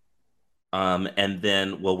 And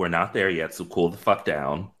then, we're not there yet, so cool the fuck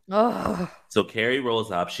down. Ugh. So Carrie rolls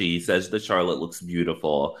up. She says that Charlotte looks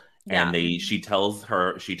beautiful, and she tells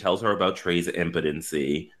her about Trey's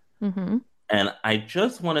impotency. And I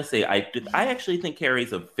just want to say, I actually think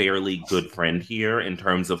Carrie's a fairly good friend here in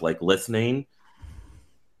terms of listening.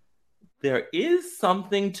 There is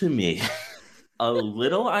something to me a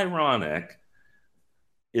little ironic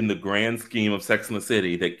in the grand scheme of Sex and the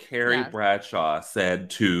City that Carrie Bradshaw said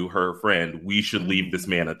to her friend, we should leave this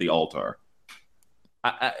man at the altar.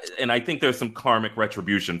 And I think there's some karmic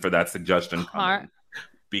retribution for that suggestion coming.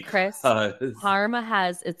 Chris, karma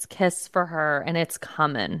has its kiss for her, and it's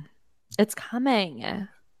coming. It's coming.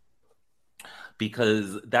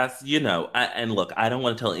 Because that's, and look, I don't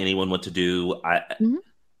want to tell anyone what to do.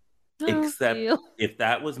 Except if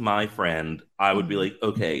that was my friend, I would be like,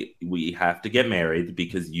 okay, we have to get married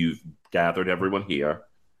because you've gathered everyone here.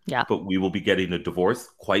 Yeah. But we will be getting a divorce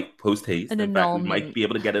quite post haste. In fact, we might be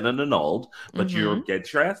able to get it annulled. But you're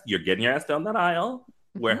getting your ass down that aisle.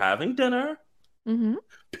 We're having dinner.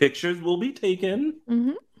 Pictures will be taken.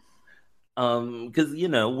 Because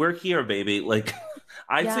we're here, baby. Like,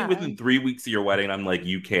 I'd say within 3 weeks of your wedding, I'm like,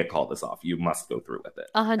 you can't call this off. You must go through with it.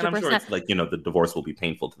 100%. And I'm sure it's like, the divorce will be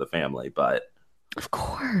painful to the family, but of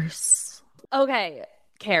course. Okay,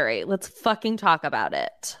 Carrie, let's fucking talk about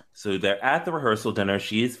it. So they're at the rehearsal dinner.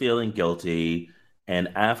 She is feeling guilty. And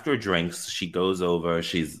after drinks, she goes over.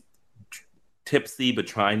 She's tipsy, but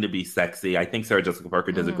trying to be sexy. I think Sarah Jessica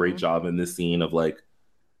Parker does a great job in this scene of like,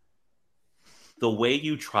 the way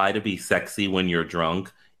you try to be sexy when you're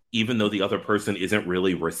drunk, even though the other person isn't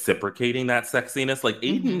really reciprocating that sexiness. Like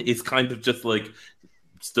Aiden is kind of just like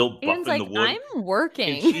still buffing like, the wood. I'm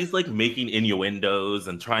working. And she's like making innuendos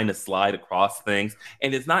and trying to slide across things.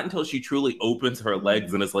 And it's not until she truly opens her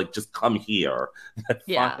legs and is like, just come here. That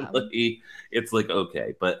finally, it's like,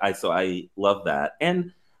 okay. But I love that.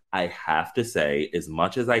 And I have to say, as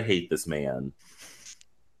much as I hate this man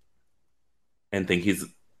and think he's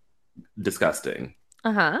disgusting,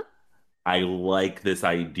 I like this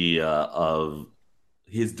idea of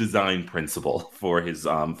his design principle for his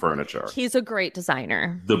furniture. He's a great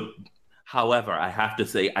designer. However, I have to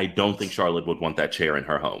say, I don't think Charlotte would want that chair in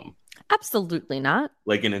her home. Absolutely not.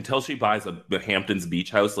 Like, and until she buys the Hamptons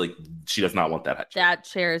beach house, like, she does not want that chair. That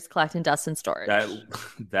chair is collecting dust and storage.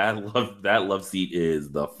 That love seat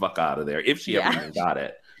is the fuck out of there. If she ever even got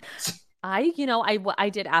it. I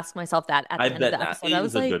did ask myself that at the end of the episode. I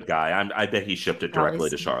was like, a good guy. I bet he shipped it directly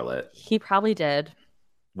to Charlotte. He probably did.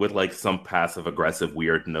 With like some passive aggressive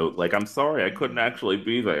weird note, like, I'm sorry I couldn't actually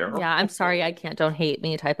be there. Yeah, I'm sorry I can't, don't hate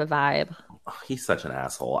me type of vibe. Oh, he's such an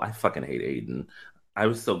asshole. I fucking hate Aiden. I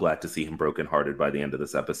was so glad to see him brokenhearted by the end of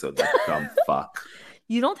this episode. That dumb fuck.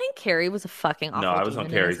 You don't think Carrie was a fucking awful No, I was on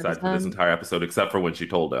Carrie's side for this entire episode, except for when she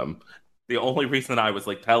told him. The only reason I was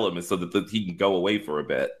like, tell him is so that he can go away for a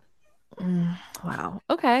bit. Wow.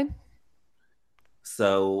 Okay.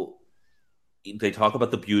 So they talk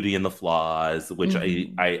about the beauty and the flaws, which I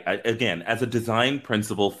again, as a design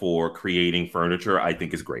principle for creating furniture, I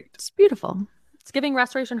think is great. It's beautiful. It's giving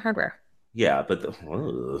Restoration Hardware. Yeah, but it's a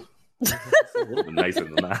little bit nicer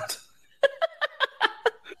than that.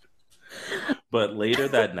 But later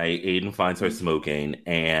that night, Aiden finds her smoking,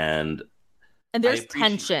 and there's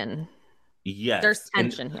tension. Yes. There's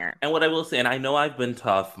tension here. And what I will say, and I know I've been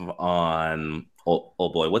tough on, oh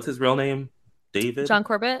boy, what's his real name? David? John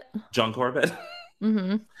Corbett.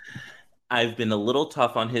 I've been a little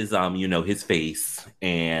tough on his, his face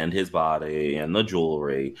and his body and the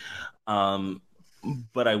jewelry.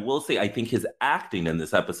 But I will say, I think his acting in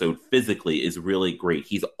this episode physically is really great.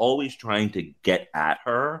 He's always trying to get at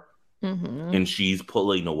her. And she's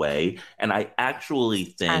pulling away. And I actually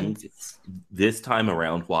think this time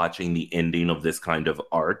around, watching the ending of this kind of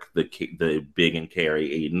arc, the Big and Carrie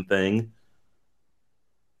Aiden thing,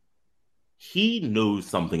 he knows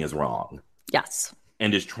something is wrong. Yes.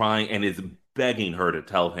 And is trying and is begging her to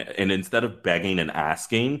tell him. And instead of begging and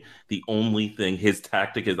asking, the only thing, his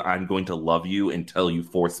tactic is, I'm going to love you until you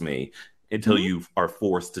force me, until you are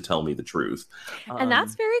forced to tell me the truth. And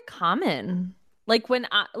that's very common. Like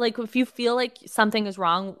if you feel like something is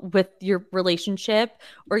wrong with your relationship,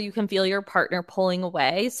 or you can feel your partner pulling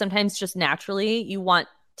away, sometimes just naturally you want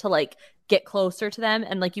to like get closer to them,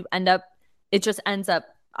 and like it just ends up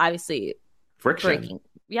obviously friction. Breaking.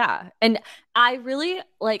 Yeah. And I really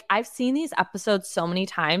I've seen these episodes so many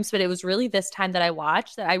times, but it was really this time that I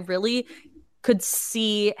watched that I really could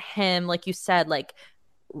see him, like you said, like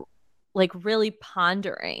really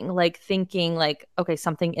pondering, like thinking like, okay,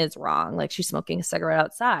 something is wrong. Like, she's smoking a cigarette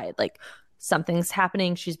outside. Like, something's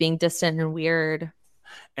happening. She's being distant and weird.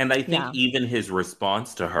 And I think even his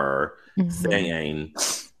response to her saying,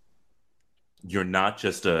 you're not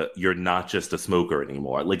just a smoker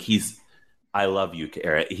anymore. Like, I love you,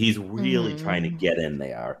 Kara. He's really trying to get in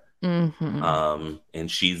there.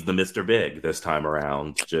 And she's the Mr. Big this time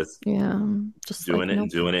around. Just doing it and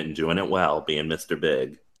doing it and doing it well, being Mr.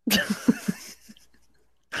 Big.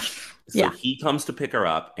 So he comes to pick her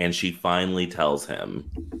up, and she finally tells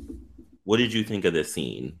him. What did you think of this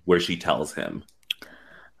scene where she tells him?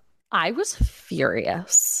 I was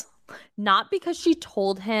furious. Not because she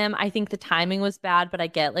told him. I think the timing was bad, but I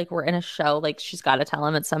get like we're in a show, like she's got to tell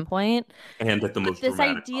him at some point. And at the most this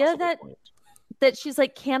dramatic idea point. that she's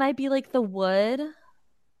like, can I be like the wood?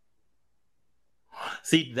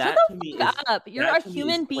 See, that to me is up. You're a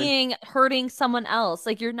human being hurting someone else.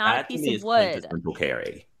 Like you're not a piece of wood.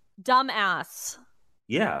 Carrie. Dumbass.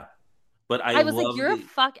 Yeah. But I was like, you're a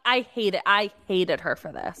fuck. I hate it. I hated her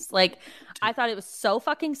for this. Like, I thought it was so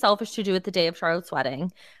fucking selfish to do it the day of Charlotte's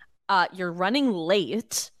wedding. You're running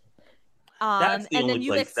late. And then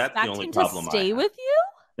you expect him to stay with you?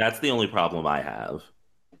 That's the only problem I have.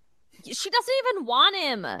 She doesn't even want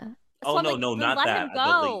him. So not let that. Him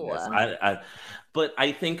go. But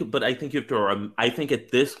I think you have to. I think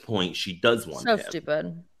at this point she does want him. So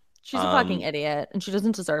stupid. She's a fucking idiot, and she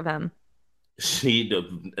doesn't deserve him.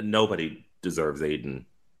 Nobody deserves Aiden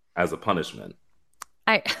as a punishment.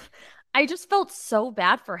 I just felt so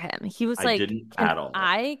bad for him. He was like, "Can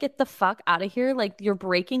I get the fuck out of here? Like you're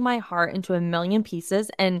breaking my heart into a million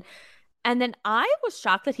pieces." And then I was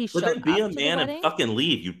shocked that he showed up. But then be a man and fucking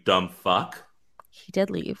leave, you dumb fuck. He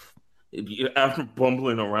did leave. After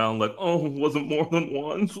bumbling around like, oh, it wasn't more than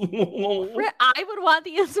once. I would want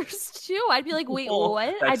the answers too. I'd be like, wait,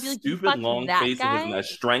 what? I'd be like, stupid long face of his and that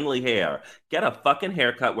strangly hair. Get a fucking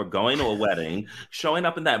haircut. We're going to a wedding. Showing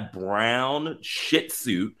up in that brown shit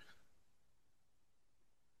suit.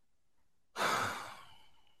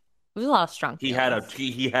 There's a lot of strong feelings.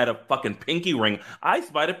 He had a fucking pinky ring. I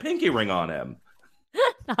spied a pinky ring on him.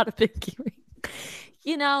 Not a pinky ring.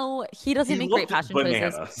 You know, he doesn't make great fashion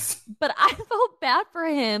choices. But I felt bad for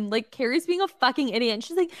him. Like, Carrie's being a fucking idiot. And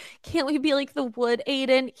she's like, can't we be like the wood,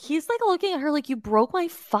 Aiden? He's like looking at her like, you broke my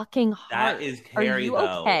fucking heart. That is Carrie,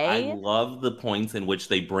 though. Okay? I love the points in which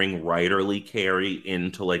they bring writerly Carrie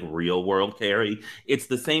into like real world Carrie. It's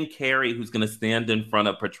the same Carrie who's going to stand in front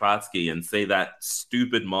of Petrotsky and say that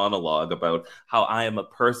stupid monologue about how I am a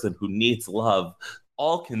person who needs love,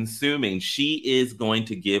 all consuming. She is going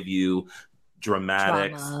to give you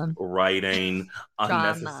dramatics, writing,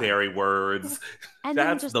 unnecessary words. And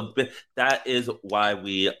that is why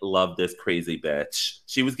we love this crazy bitch.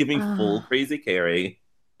 She was giving full crazy Carrie.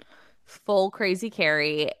 Full crazy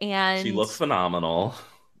Carrie, and she looked phenomenal.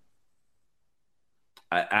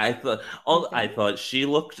 I thought she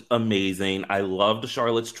looked amazing. I loved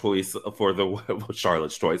Charlotte's choice for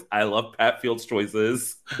Charlotte's choice. I love Pat Field's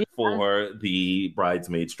choices for the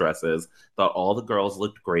bridesmaids' dresses. Thought all the girls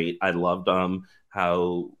looked great. I loved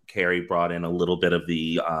how Carrie brought in a little bit of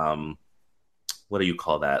the what do you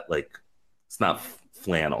call that? Like, it's not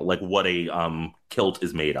flannel. Like what a kilt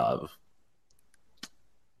is made of.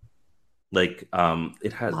 Like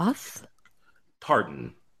it has cloth?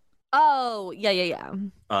 Tartan. Oh, yeah.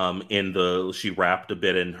 She wrapped a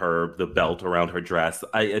bit in the belt around her dress.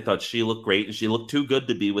 I thought she looked great, and she looked too good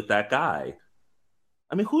to be with that guy.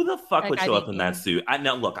 I mean, who the fuck would show up in that suit?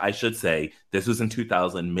 Now, look, I should say, this was in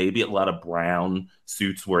 2000. Maybe a lot of brown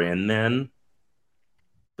suits were in then.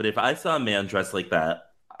 But if I saw a man dressed like that,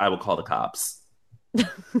 I would call the cops.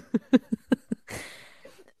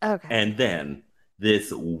 Okay. And then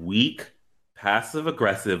this weak,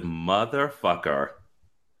 passive-aggressive motherfucker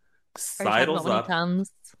sidles when up. He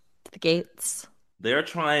comes to the gates. They're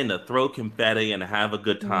trying to throw confetti and have a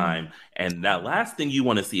good time. And that last thing you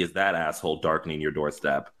want to see is that asshole darkening your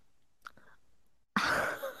doorstep.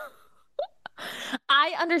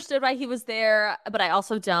 I understood why he was there, but I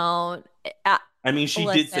also don't. I mean, she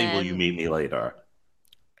did say, will you meet me later?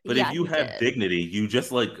 But if you have dignity, you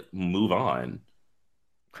just like move on.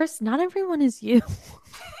 Chris, not everyone is you.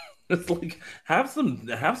 It's like have some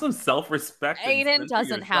self-respect. Aiden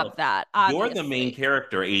doesn't have that. Obviously. You're the main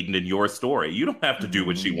character, Aiden, in your story. You don't have to do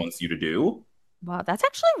what she wants you to do. Wow, that's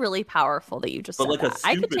actually really powerful that you just said like that.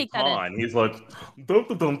 I could take that in. He's like, dum,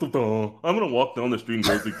 dum, dum, dum. I'm gonna walk down the street and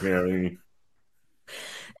go see Carrie.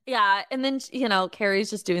 Yeah, and then Carrie's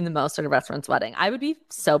just doing the most at her best friend's wedding. I would be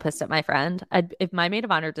so pissed at my friend. If my maid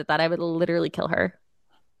of honor did that, I would literally kill her.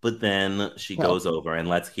 But then she goes over and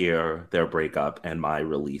let's hear their breakup and my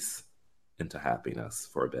release into happiness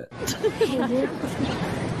for a bit.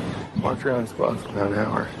 Walked around this block for about an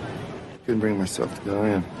hour. Couldn't bring myself to go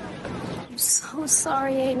in. I'm so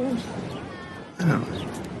sorry, Aiden. I know.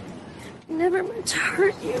 Never meant to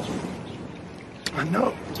hurt you. I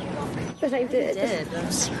know. But I did.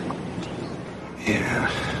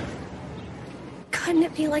 Yeah. Couldn't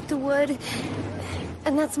it be like the wood?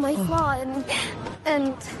 And that's my flaw,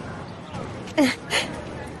 and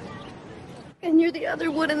you're the other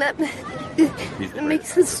wood, and that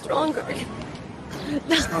makes us stronger.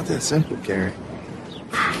 It's not that simple, Carrie.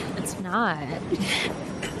 It's not.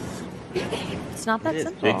 It's not that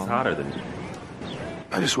simple. Big's hotter than you.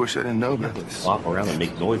 I just wish I didn't know about this. Flop around and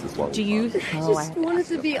make noises while Do you? I just wanted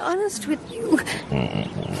to be honest with you.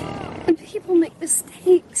 People make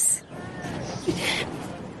mistakes.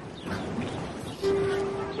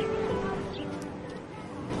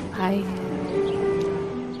 Bye.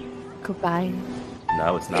 Goodbye.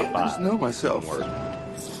 No, it's not I bad. just know myself.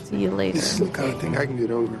 See you later. This is the kind of thing I can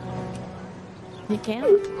get over. You can.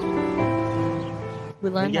 We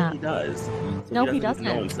learned Yeah, that. he does. So No, he doesn't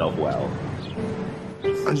know doesn't. himself well.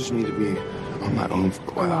 I just need to be on my own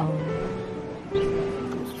for a while.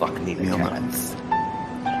 Fuck need a cats.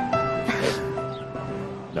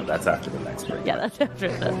 No, that's after the next break. Yeah, that's after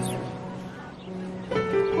this.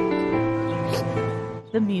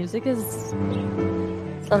 The music is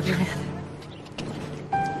so dramatic.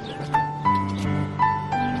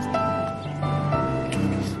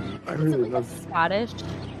 I Is it really like a love Scottish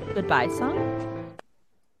goodbye song?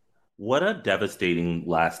 What a devastating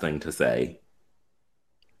last thing to say.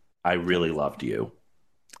 I really loved you.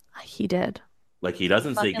 He did. Like, he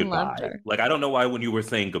doesn't say Fucking loved goodbye. her. Like, I don't know why when you were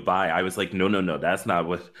saying goodbye, I was like, no, that's not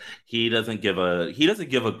what he doesn't give a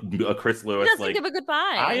Chris Lewis. He doesn't like, give a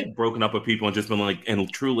goodbye. I had broken up with people and just been like,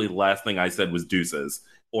 and truly the last thing I said was deuces.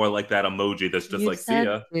 Or like that emoji that's just You like, see said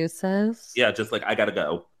ya. deuces. Yeah, just like, I gotta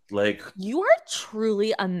go. Like, You are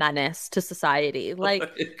truly a menace to society.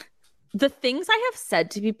 Like the things I have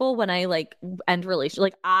said to people when I like end relations,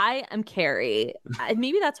 like I am Carrie.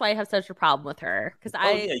 Maybe that's why I have such a problem with her because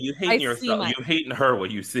you hate yourself. You hate her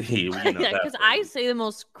what you see. You know, yeah, because I say the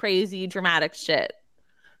most crazy, dramatic shit.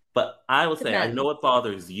 But I will to say, I men. know it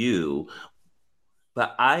bothers you,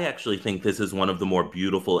 but I actually think this is one of the more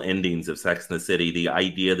beautiful endings of Sex and the City. The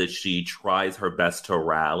idea that she tries her best to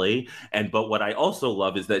rally, but what I also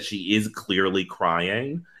love is that she is clearly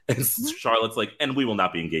crying. And Charlotte's like, and we will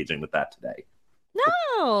not be engaging with that today.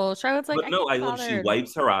 No, Charlotte's like, But no, I love she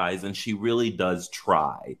wipes her eyes and she really does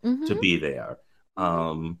try to be there.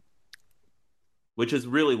 Which is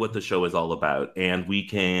really what the show is all about. And we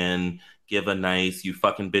can give a nice, you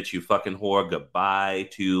fucking bitch, you fucking whore, goodbye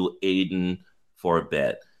to Aiden for a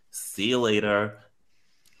bit. See you later.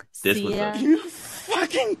 This was You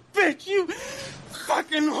fucking bitch, you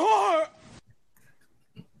fucking whore.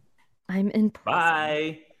 I'm in prison.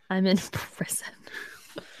 Bye. I'm in prison.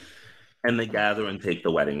 And they gather and take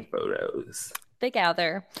the wedding photos. They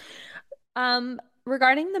gather.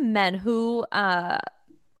 Regarding the men, who are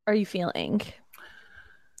you feeling?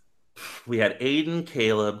 We had Aiden,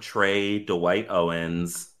 Caleb, Trey, Dwight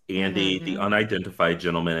Owens, Andy, the unidentified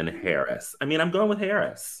gentleman, and Harris. I mean, I'm going with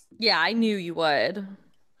Harris. Yeah, I knew you would.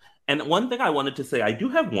 And one thing I wanted to say, I do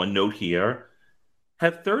have one note here.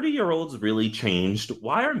 Have 30-year-olds really changed?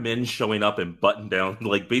 Why are men showing up in button-down,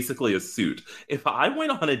 like basically a suit? If I went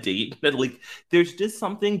on a date, like there's just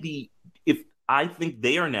something if I think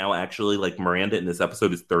they are now actually, like Miranda in this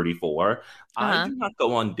episode is 34. I do not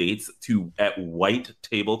go on dates at white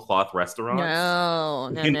tablecloth restaurants. No.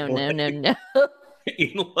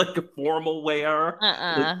 In like a formal wear.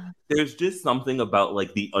 Like, there's just something about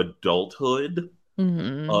like the adulthood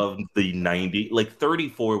of the 90s. Like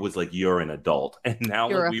 34 was like, you're an adult. And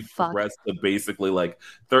now like, we've progressed to basically like,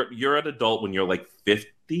 you're an adult when you're like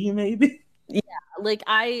 50 maybe. Yeah, like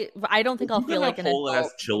I don't think I'll feel like an adult. Whole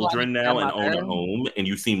ass children now and own a home, and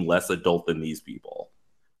you seem less adult than these people.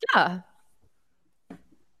 Yeah,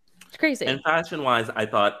 it's crazy. And fashion wise, I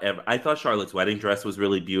thought Charlotte's wedding dress was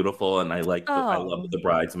really beautiful, and I loved the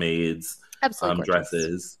bridesmaids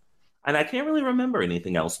dresses. And I can't really remember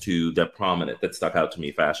anything else that prominent that stuck out to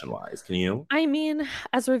me fashion wise. Can you? I mean,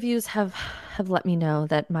 as reviews have let me know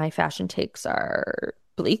that my fashion takes are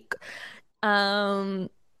bleak.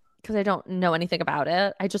 Because I don't know anything about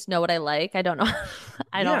it. I just know what I like. I don't know.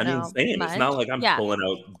 I don't know. Same. Much. It's not like I'm pulling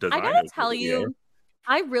out designers. I gotta tell you,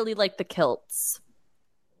 I really like the kilts.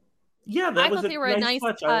 Yeah, that was they were a nice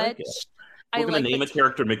touch. I like it. We're going to name a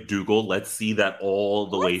character McDougal. Let's see that all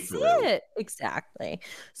the way through. Exactly.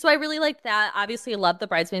 So I really like that. Obviously, I love the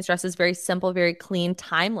bridesmaids dresses. Very simple, very clean,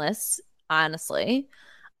 timeless, honestly.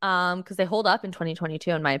 Because they hold up in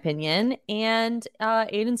 2022, in my opinion. And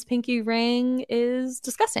Aiden's pinky ring is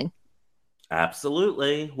disgusting.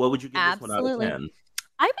 Absolutely. What would you give this one out of 10?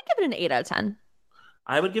 I would give it an 8 out of 10.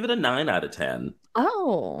 I would give it a 9 out of 10.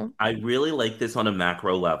 Oh. I really like this on a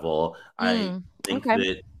macro level. I think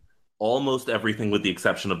that almost everything with the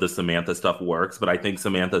exception of the Samantha stuff works, but I think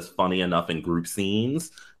Samantha's funny enough in group scenes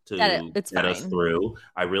to get us through.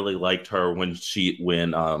 I really liked her when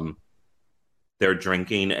they're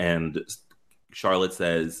drinking and Charlotte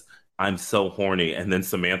says, "I'm so horny," and then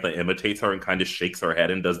Samantha imitates her and kind of shakes her head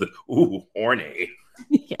and does the "ooh, horny."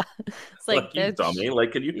 Yeah. It's like you dummy.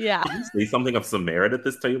 Like, can you say something of some merit at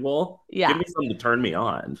this table? Yeah. Give me something to turn me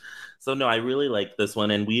on. So no, I really like this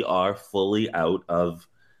one, and we are fully out of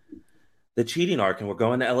the cheating arc, and we're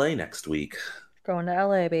going to LA next week. Going to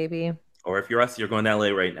LA, baby. Or if you're us, you're going to LA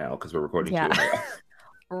right now because we're recording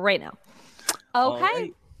right now. Okay.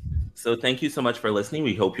 Right. So thank you so much for listening.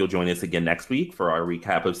 We hope you'll join us again next week for our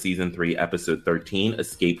recap of Season 3, Episode 13,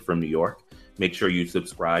 Escape from New York. Make sure you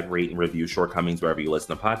subscribe, rate, and review Shortcomings wherever you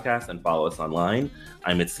listen to podcasts, and follow us online.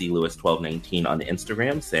 I'm at CLewis1219 on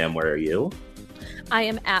Instagram. Sam, where are you? I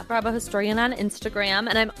am at Bravo Historian on Instagram,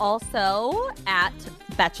 and I'm also at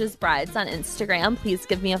Betches Brides on Instagram. Please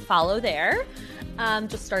give me a follow there.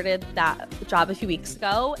 Just started that job a few weeks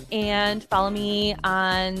ago, and follow me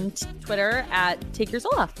on Twitter at Take Your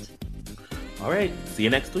Soul Left. All right. See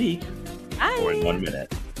you next week. Bye. Or in 1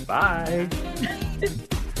 minute. Bye.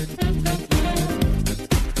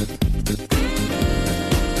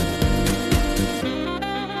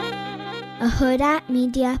 A Huda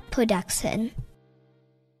Media Production.